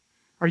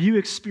 Are you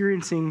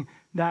experiencing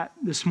that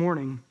this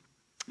morning?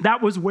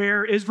 That was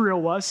where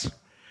Israel was.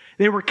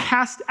 They were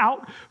cast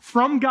out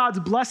from God's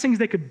blessings.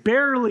 They could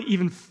barely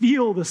even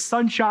feel the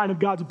sunshine of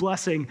God's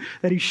blessing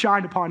that he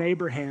shined upon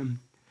Abraham.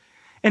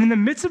 And in the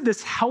midst of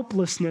this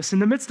helplessness, in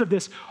the midst of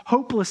this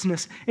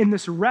hopelessness, in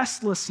this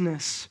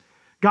restlessness,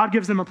 God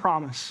gives them a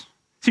promise.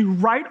 See,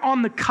 right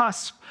on the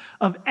cusp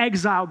of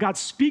exile, God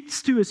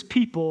speaks to his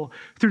people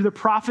through the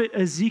prophet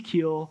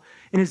Ezekiel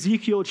in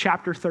Ezekiel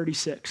chapter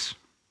 36.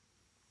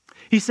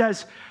 He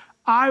says,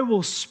 I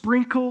will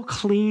sprinkle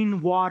clean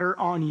water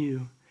on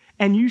you,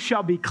 and you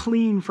shall be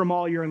clean from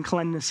all your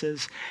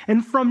uncleannesses.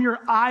 And from your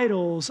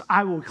idols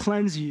I will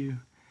cleanse you,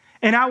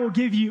 and I will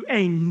give you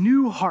a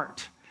new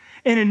heart.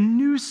 And a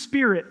new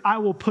spirit I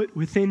will put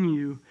within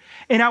you.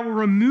 And I will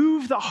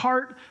remove the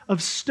heart of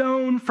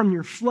stone from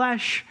your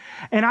flesh,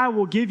 and I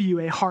will give you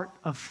a heart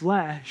of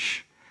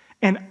flesh.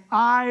 And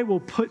I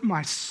will put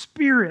my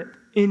spirit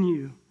in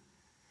you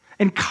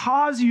and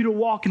cause you to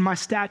walk in my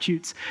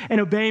statutes and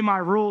obey my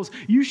rules.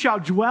 You shall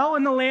dwell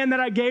in the land that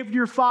I gave to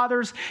your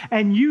fathers,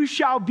 and you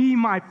shall be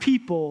my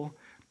people,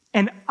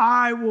 and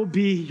I will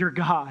be your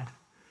God.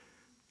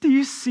 Do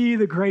you see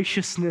the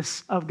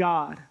graciousness of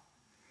God?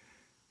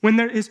 When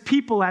his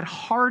people had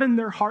hardened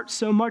their hearts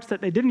so much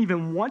that they didn't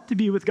even want to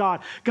be with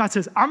God, God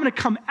says, I'm going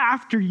to come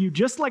after you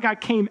just like I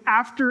came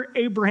after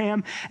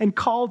Abraham and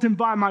called him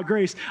by my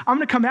grace. I'm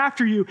going to come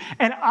after you,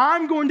 and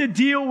I'm going to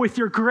deal with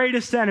your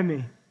greatest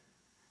enemy,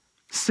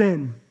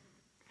 sin.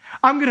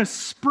 I'm going to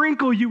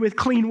sprinkle you with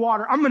clean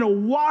water. I'm going to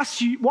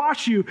wash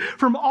you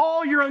from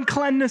all your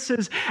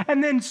uncleannesses.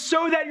 And then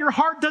so that your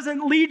heart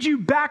doesn't lead you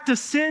back to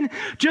sin,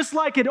 just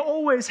like it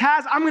always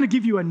has, I'm going to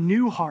give you a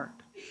new heart.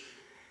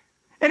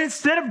 And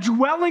instead of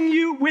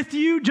dwelling with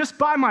you just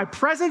by my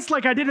presence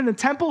like I did in the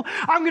temple,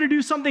 I'm going to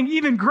do something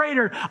even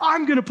greater.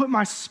 I'm going to put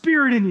my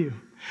Spirit in you.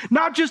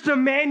 Not just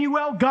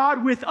Emmanuel,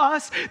 God with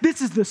us.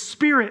 This is the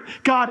Spirit,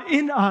 God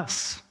in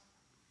us.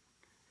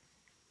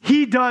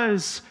 He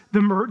does the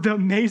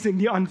amazing,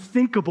 the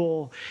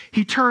unthinkable.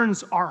 He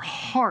turns our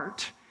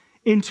heart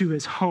into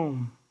his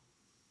home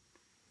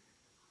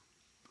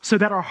so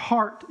that our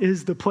heart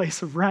is the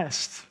place of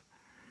rest.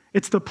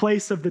 It's the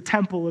place of the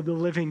temple of the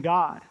living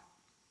God.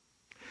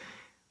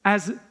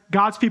 As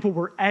God's people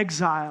were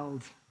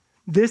exiled,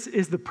 this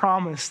is the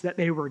promise that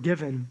they were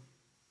given.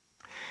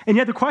 And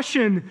yet the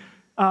question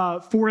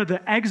for the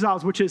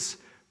exiles, which is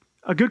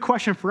a good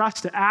question for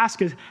us to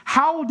ask, is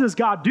how does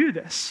God do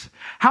this?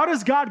 How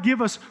does God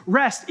give us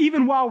rest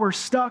even while we're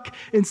stuck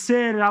in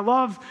sin? And I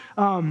love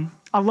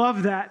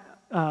that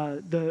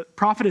the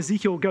prophet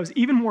Ezekiel goes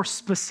even more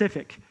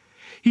specific.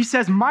 He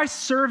says, my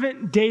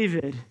servant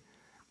David,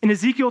 in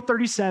Ezekiel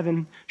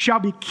 37, shall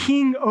be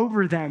king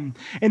over them,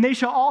 and they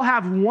shall all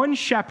have one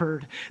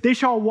shepherd. They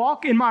shall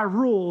walk in my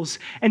rules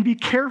and be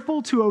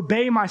careful to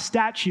obey my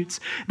statutes.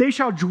 They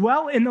shall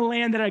dwell in the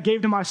land that I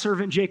gave to my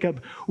servant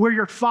Jacob, where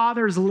your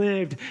fathers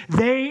lived.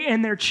 They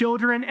and their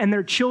children and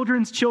their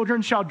children's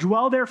children shall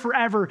dwell there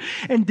forever.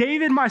 And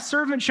David, my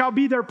servant, shall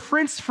be their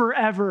prince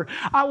forever.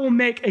 I will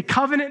make a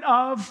covenant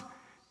of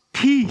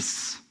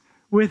peace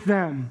with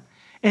them,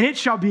 and it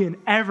shall be an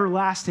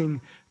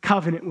everlasting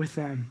covenant with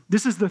them.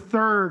 This is the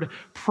third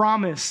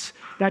promise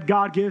that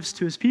God gives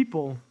to his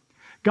people.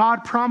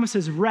 God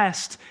promises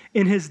rest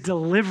in his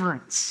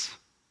deliverance.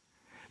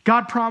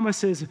 God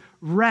promises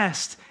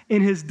rest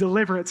in his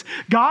deliverance.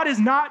 God is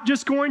not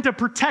just going to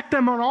protect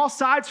them on all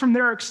sides from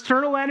their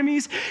external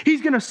enemies.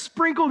 He's going to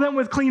sprinkle them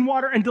with clean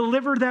water and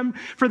deliver them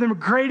from their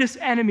greatest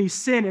enemy,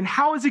 sin. And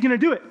how is he going to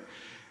do it?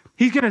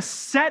 He's going to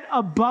set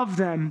above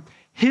them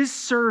his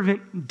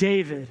servant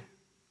David,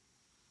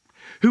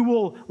 who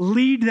will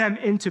lead them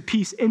into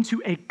peace,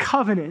 into a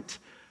covenant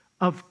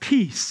of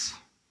peace.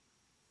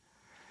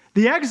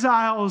 The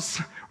exiles,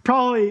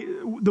 probably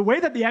the way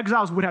that the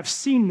exiles would have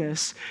seen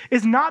this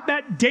is not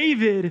that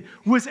David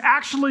was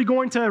actually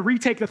going to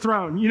retake the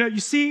throne. You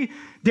see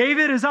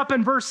David is up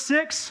in verse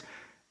 6,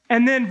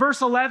 and then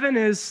verse 11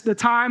 is the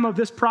time of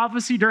this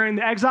prophecy during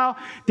the exile.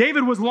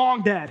 David was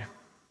long dead.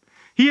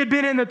 He had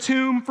been in the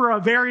tomb for a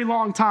very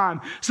long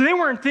time. So they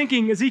weren't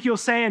thinking,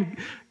 Ezekiel's saying,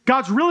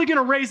 God's really going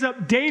to raise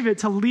up David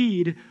to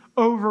lead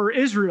over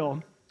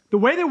Israel. The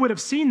way they would have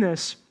seen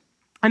this,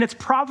 and it's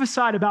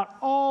prophesied about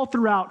all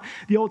throughout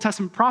the Old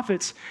Testament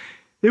prophets,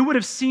 they would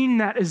have seen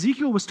that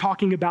Ezekiel was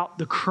talking about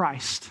the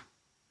Christ,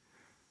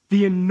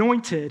 the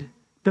anointed,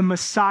 the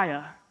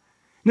Messiah.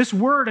 And this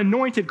word,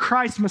 anointed,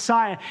 Christ,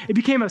 Messiah, it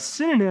became a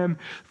synonym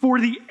for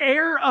the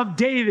heir of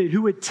David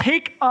who would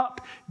take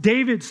up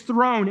David's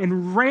throne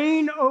and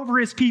reign over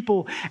his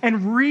people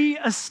and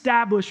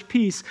reestablish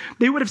peace.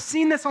 They would have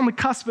seen this on the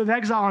cusp of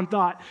exile and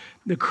thought,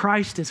 the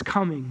Christ is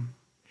coming.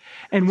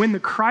 And when the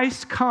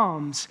Christ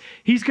comes,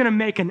 he's going to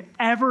make an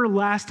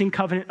everlasting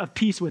covenant of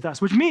peace with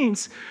us, which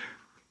means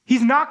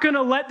he's not going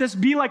to let this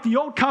be like the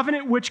old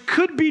covenant, which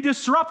could be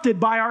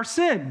disrupted by our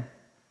sin,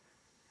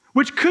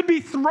 which could be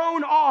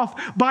thrown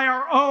off by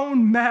our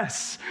own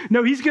mess.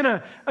 No, he's going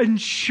to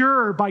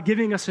ensure by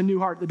giving us a new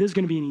heart that there's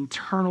going to be an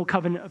eternal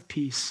covenant of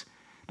peace.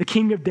 The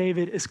King of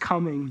David is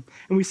coming,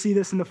 and we see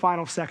this in the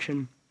final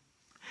section.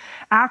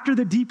 After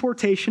the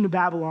deportation to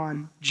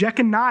Babylon,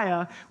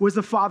 Jeconiah was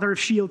the father of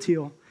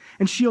Shealtiel,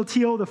 and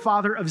Shealtiel the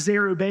father of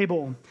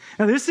Zerubbabel.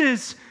 Now this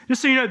is,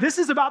 just so you know, this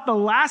is about the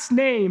last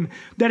name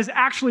that is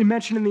actually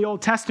mentioned in the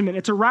Old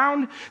Testament.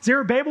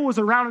 Zerubbabel was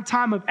around the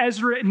time of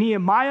Ezra and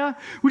Nehemiah,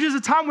 which is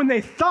a time when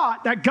they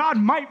thought that God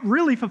might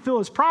really fulfill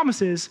his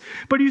promises.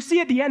 But you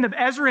see at the end of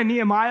Ezra and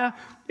Nehemiah,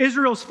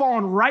 Israel's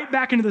fallen right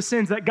back into the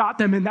sins that got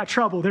them in that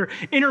trouble. They're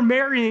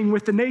intermarrying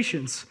with the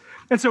nations.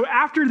 And so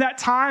after that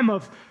time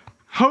of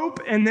hope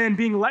and then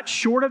being let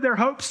short of their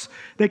hopes,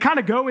 they kind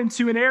of go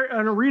into an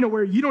arena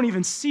where you don't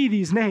even see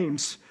these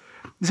names.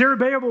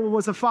 Zerubbabel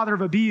was the father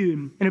of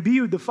Abiud, and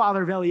Abiud the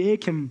father of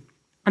Eliakim,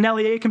 and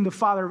Eliakim the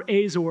father of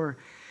Azor,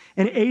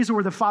 and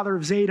Azor the father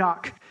of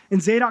Zadok,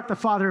 and Zadok the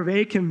father of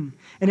Achim,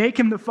 and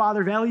Achim the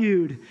father of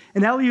Eliud,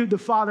 and Eliud the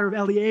father of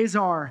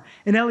Eleazar,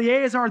 and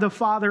Eleazar the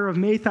father of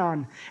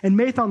Mathan, and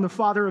Mathan the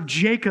father of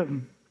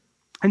Jacob,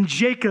 and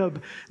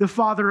Jacob, the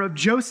father of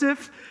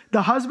Joseph,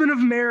 the husband of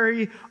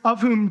Mary,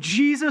 of whom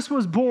Jesus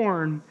was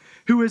born,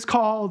 who is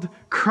called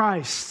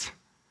Christ.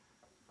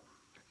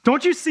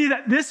 Don't you see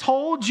that this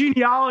whole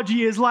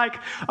genealogy is like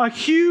a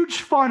huge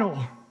funnel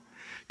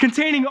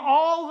containing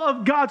all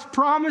of God's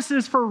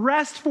promises for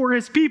rest for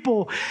his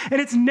people?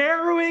 And it's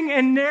narrowing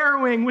and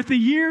narrowing with the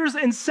years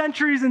and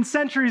centuries and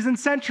centuries and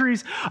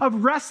centuries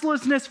of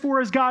restlessness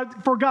for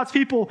God's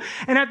people.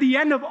 And at the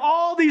end of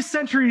all these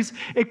centuries,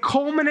 it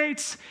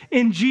culminates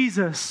in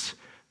Jesus,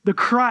 the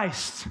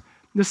Christ,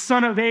 the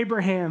son of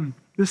Abraham,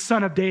 the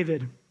son of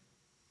David.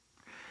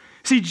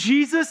 See,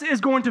 Jesus is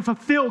going to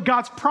fulfill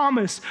God's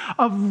promise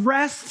of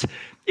rest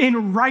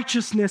in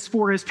righteousness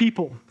for his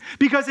people.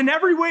 Because in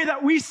every way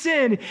that we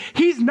sin,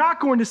 he's not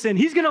going to sin.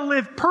 He's going to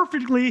live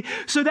perfectly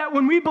so that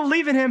when we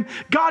believe in him,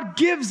 God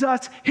gives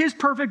us his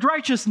perfect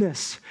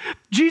righteousness.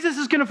 Jesus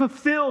is going to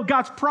fulfill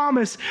God's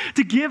promise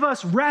to give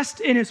us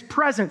rest in his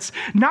presence,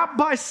 not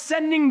by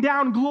sending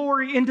down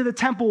glory into the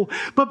temple,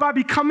 but by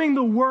becoming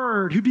the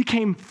Word who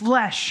became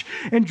flesh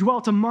and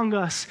dwelt among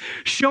us,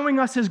 showing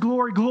us his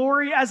glory,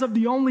 glory as of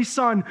the only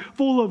Son,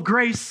 full of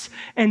grace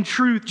and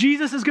truth.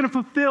 Jesus is going to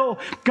fulfill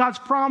God's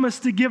promise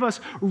to give us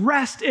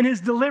rest in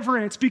his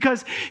deliverance,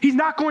 because he's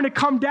not going to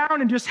come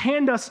down and just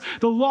hand us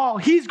the law.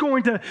 He's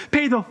going to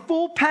pay the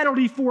full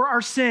penalty for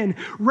our sin,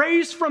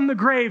 raised from the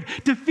grave,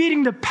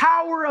 defeating the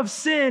power of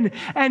sin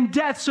and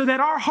death so that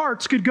our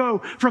hearts could go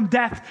from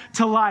death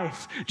to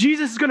life.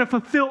 Jesus is going to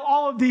fulfill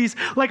all of these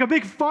like a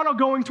big funnel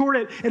going toward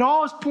it. It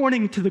all is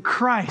pointing to the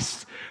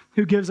Christ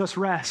who gives us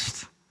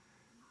rest.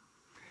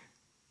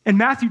 And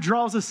Matthew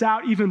draws us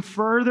out even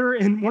further.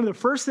 And one of the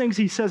first things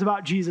he says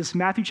about Jesus,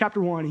 Matthew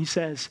chapter 1, he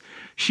says,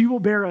 "She will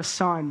bear a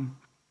son,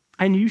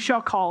 and you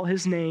shall call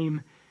his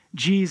name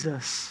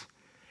Jesus,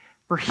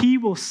 for he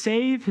will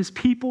save his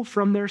people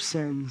from their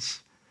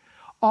sins."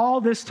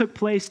 All this took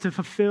place to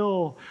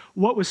fulfill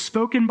what was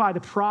spoken by the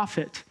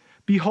prophet.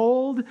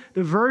 "Behold,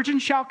 the virgin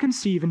shall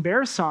conceive and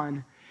bear a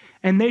son,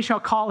 and they shall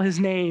call his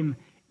name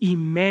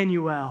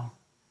Emmanuel,"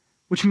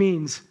 which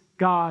means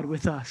God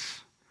with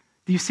us.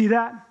 Do you see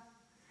that?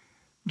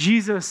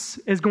 Jesus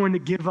is going to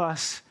give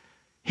us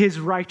his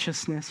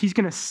righteousness. He's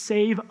going to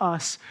save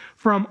us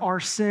from our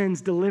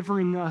sins,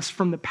 delivering us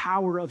from the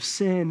power of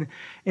sin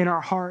in our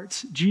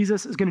hearts.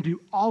 Jesus is going to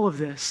do all of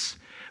this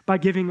by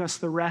giving us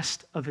the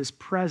rest of his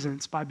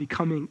presence, by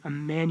becoming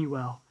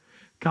Emmanuel,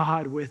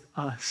 God with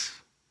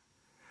us.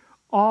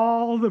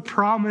 All the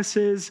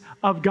promises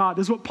of God.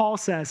 This is what Paul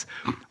says.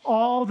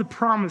 All the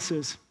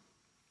promises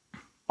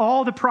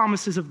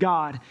of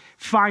God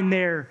find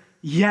their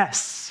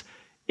yes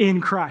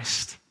in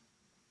Christ.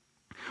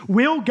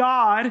 Will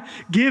God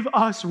give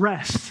us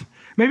rest?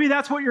 Maybe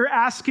that's what you're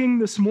asking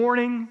this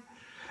morning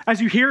as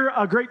you hear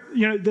a great,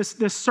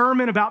 this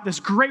sermon about this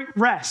great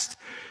rest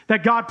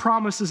that God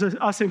promises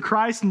us in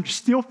Christ, and you're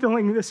still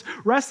feeling this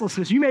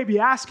restlessness. You may be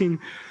asking,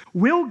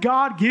 will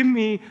God give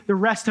me the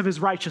rest of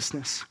his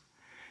righteousness?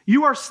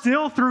 You are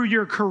still, through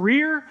your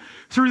career,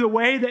 through the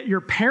way that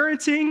you're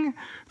parenting,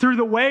 through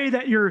the way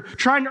that you're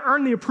trying to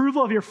earn the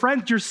approval of your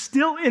friends, you're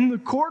still in the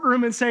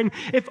courtroom and saying,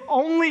 if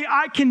only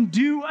I can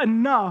do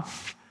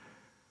enough,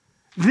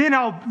 then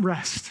I'll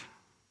rest.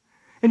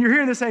 And you're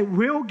hearing this say,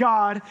 will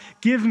God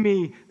give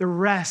me the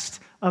rest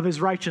of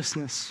his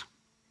righteousness?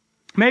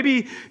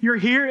 Maybe you're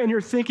here and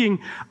you're thinking,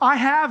 I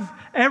have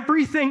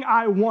everything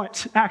I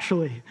want,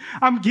 actually.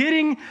 I'm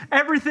getting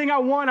everything I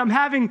want. I'm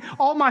having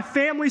all my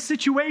family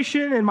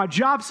situation and my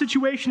job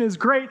situation is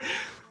great.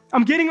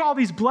 I'm getting all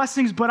these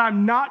blessings, but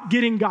I'm not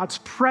getting God's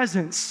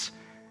presence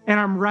and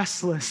I'm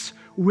restless.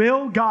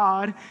 Will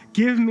God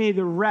give me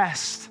the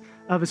rest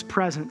of his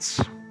presence?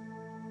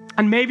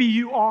 And maybe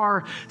you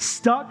are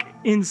stuck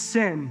in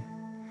sin.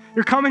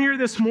 You're coming here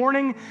this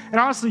morning and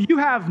honestly, you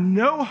have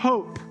no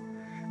hope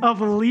of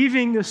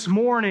leaving this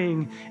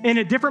morning in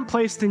a different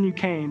place than you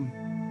came.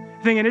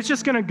 Thinking it's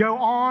just going to go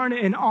on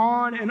and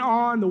on and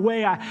on. The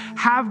way I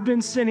have been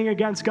sinning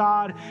against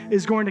God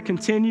is going to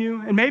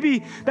continue. And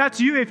maybe that's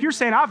you if you're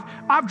saying,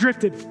 I've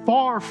drifted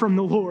far from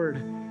the Lord.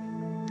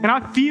 And I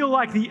feel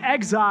like the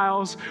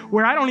exiles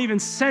where I don't even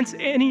sense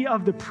any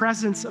of the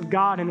presence of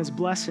God and his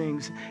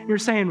blessings. You're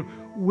saying,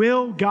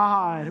 will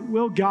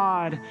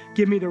God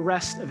give me the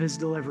rest of his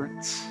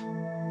deliverance?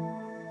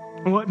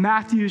 And what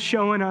Matthew is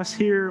showing us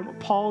here, what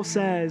Paul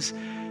says,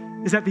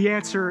 is that the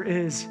answer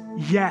is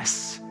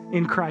yes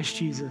in Christ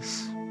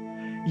Jesus.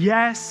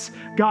 Yes,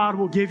 God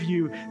will give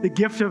you the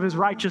gift of his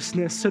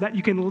righteousness so that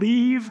you can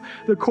leave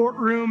the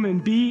courtroom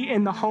and be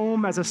in the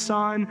home as a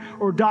son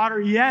or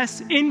daughter.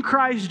 Yes, in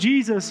Christ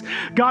Jesus,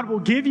 God will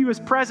give you his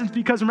presence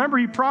because remember,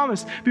 he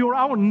promised, behold,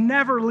 I will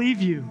never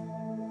leave you.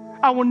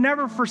 I will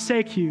never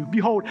forsake you.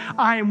 Behold,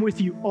 I am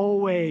with you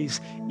always,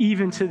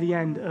 even to the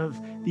end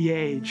of the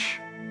age.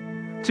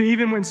 So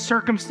even when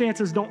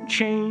circumstances don't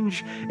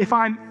change, if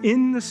I'm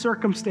in the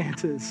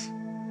circumstances,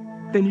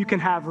 then you can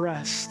have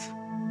rest.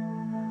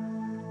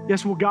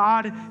 Yes, will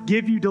God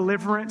give you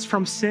deliverance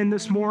from sin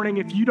this morning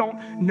if you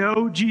don't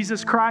know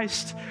Jesus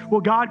Christ? Will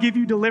God give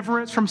you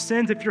deliverance from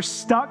sins if you're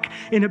stuck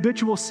in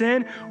habitual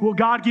sin? Will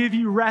God give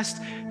you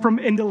rest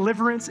and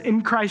deliverance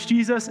in Christ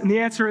Jesus? And the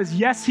answer is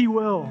yes, he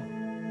will.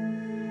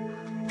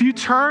 if you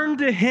turn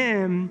to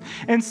him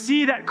and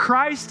see that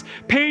Christ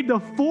paid the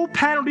full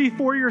penalty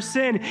for your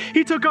sin,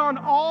 he took on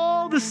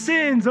all the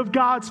sins of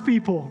God's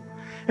people.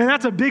 And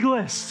that's a big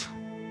list.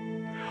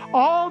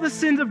 All the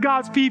sins of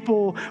God's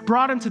people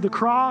brought him to the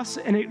cross,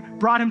 and it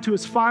brought him to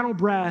his final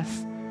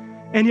breath.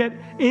 And yet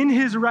in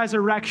his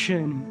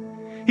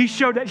resurrection, he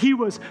showed that he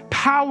was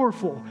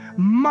powerful,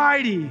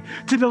 mighty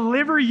to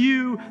deliver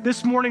you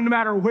this morning, no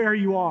matter where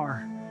you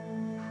are.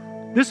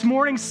 This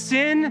morning,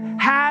 sin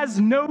has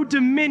no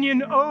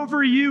dominion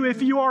over you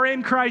if you are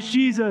in Christ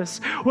Jesus.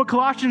 What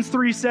Colossians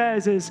 3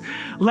 says is,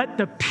 let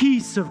the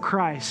peace of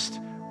Christ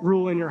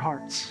rule in your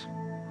hearts.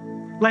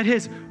 Let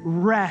his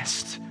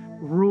rest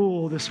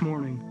rule this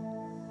morning.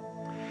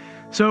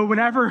 So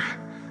whenever,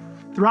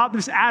 throughout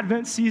this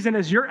Advent season,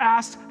 as you're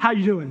asked, how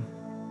you doing?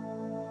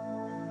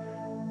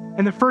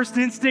 And the first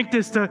instinct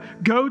is to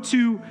go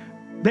to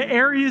the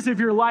areas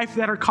of your life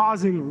that are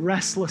causing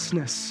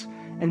restlessness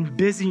and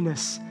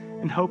busyness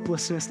and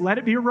hopelessness. Let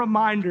it be a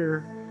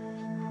reminder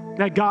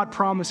that God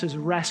promises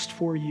rest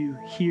for you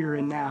here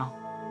and now.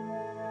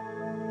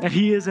 That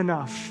he is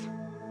enough,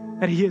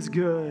 that he is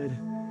good,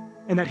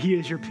 and that he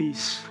is your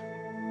peace.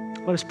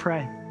 Let us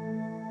pray.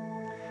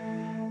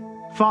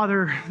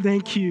 Father,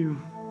 thank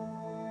you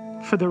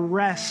for the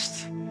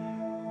rest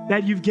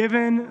that you've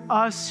given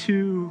us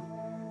who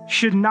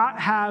should not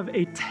have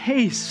a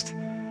taste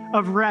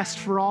of rest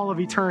for all of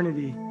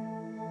eternity.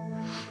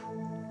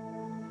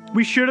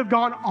 We should have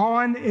gone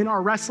on in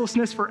our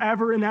restlessness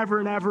forever and ever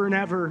and ever and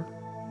ever,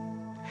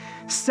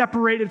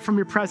 separated from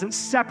your presence,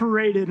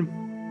 separated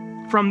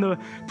from the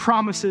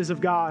promises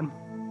of God,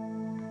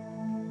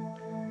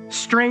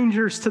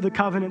 strangers to the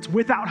covenants,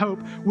 without hope,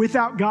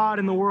 without God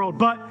in the world.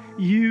 But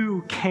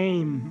you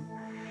came.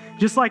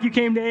 Just like you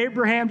came to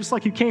Abraham, just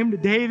like you came to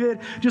David,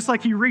 just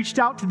like you reached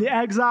out to the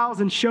exiles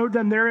and showed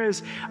them there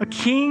is a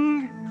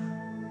king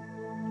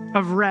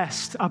of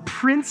rest, a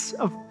prince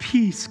of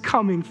peace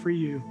coming for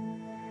you.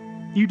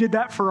 You did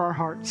that for our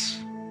hearts.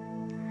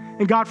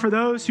 And God, for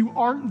those who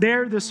aren't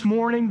there this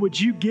morning, would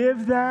you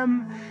give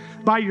them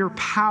by your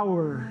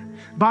power,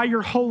 by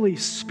your Holy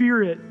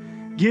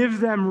Spirit, give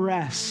them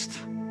rest.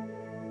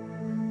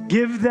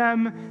 Give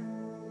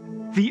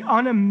them the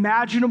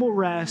unimaginable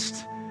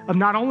rest of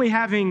not only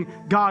having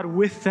God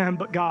with them,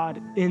 but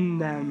God in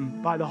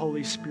them by the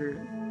Holy Spirit.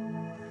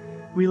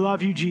 We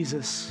love you,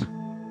 Jesus.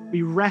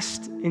 We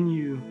rest in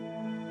you.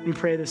 We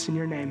pray this in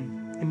your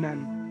name.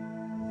 Amen.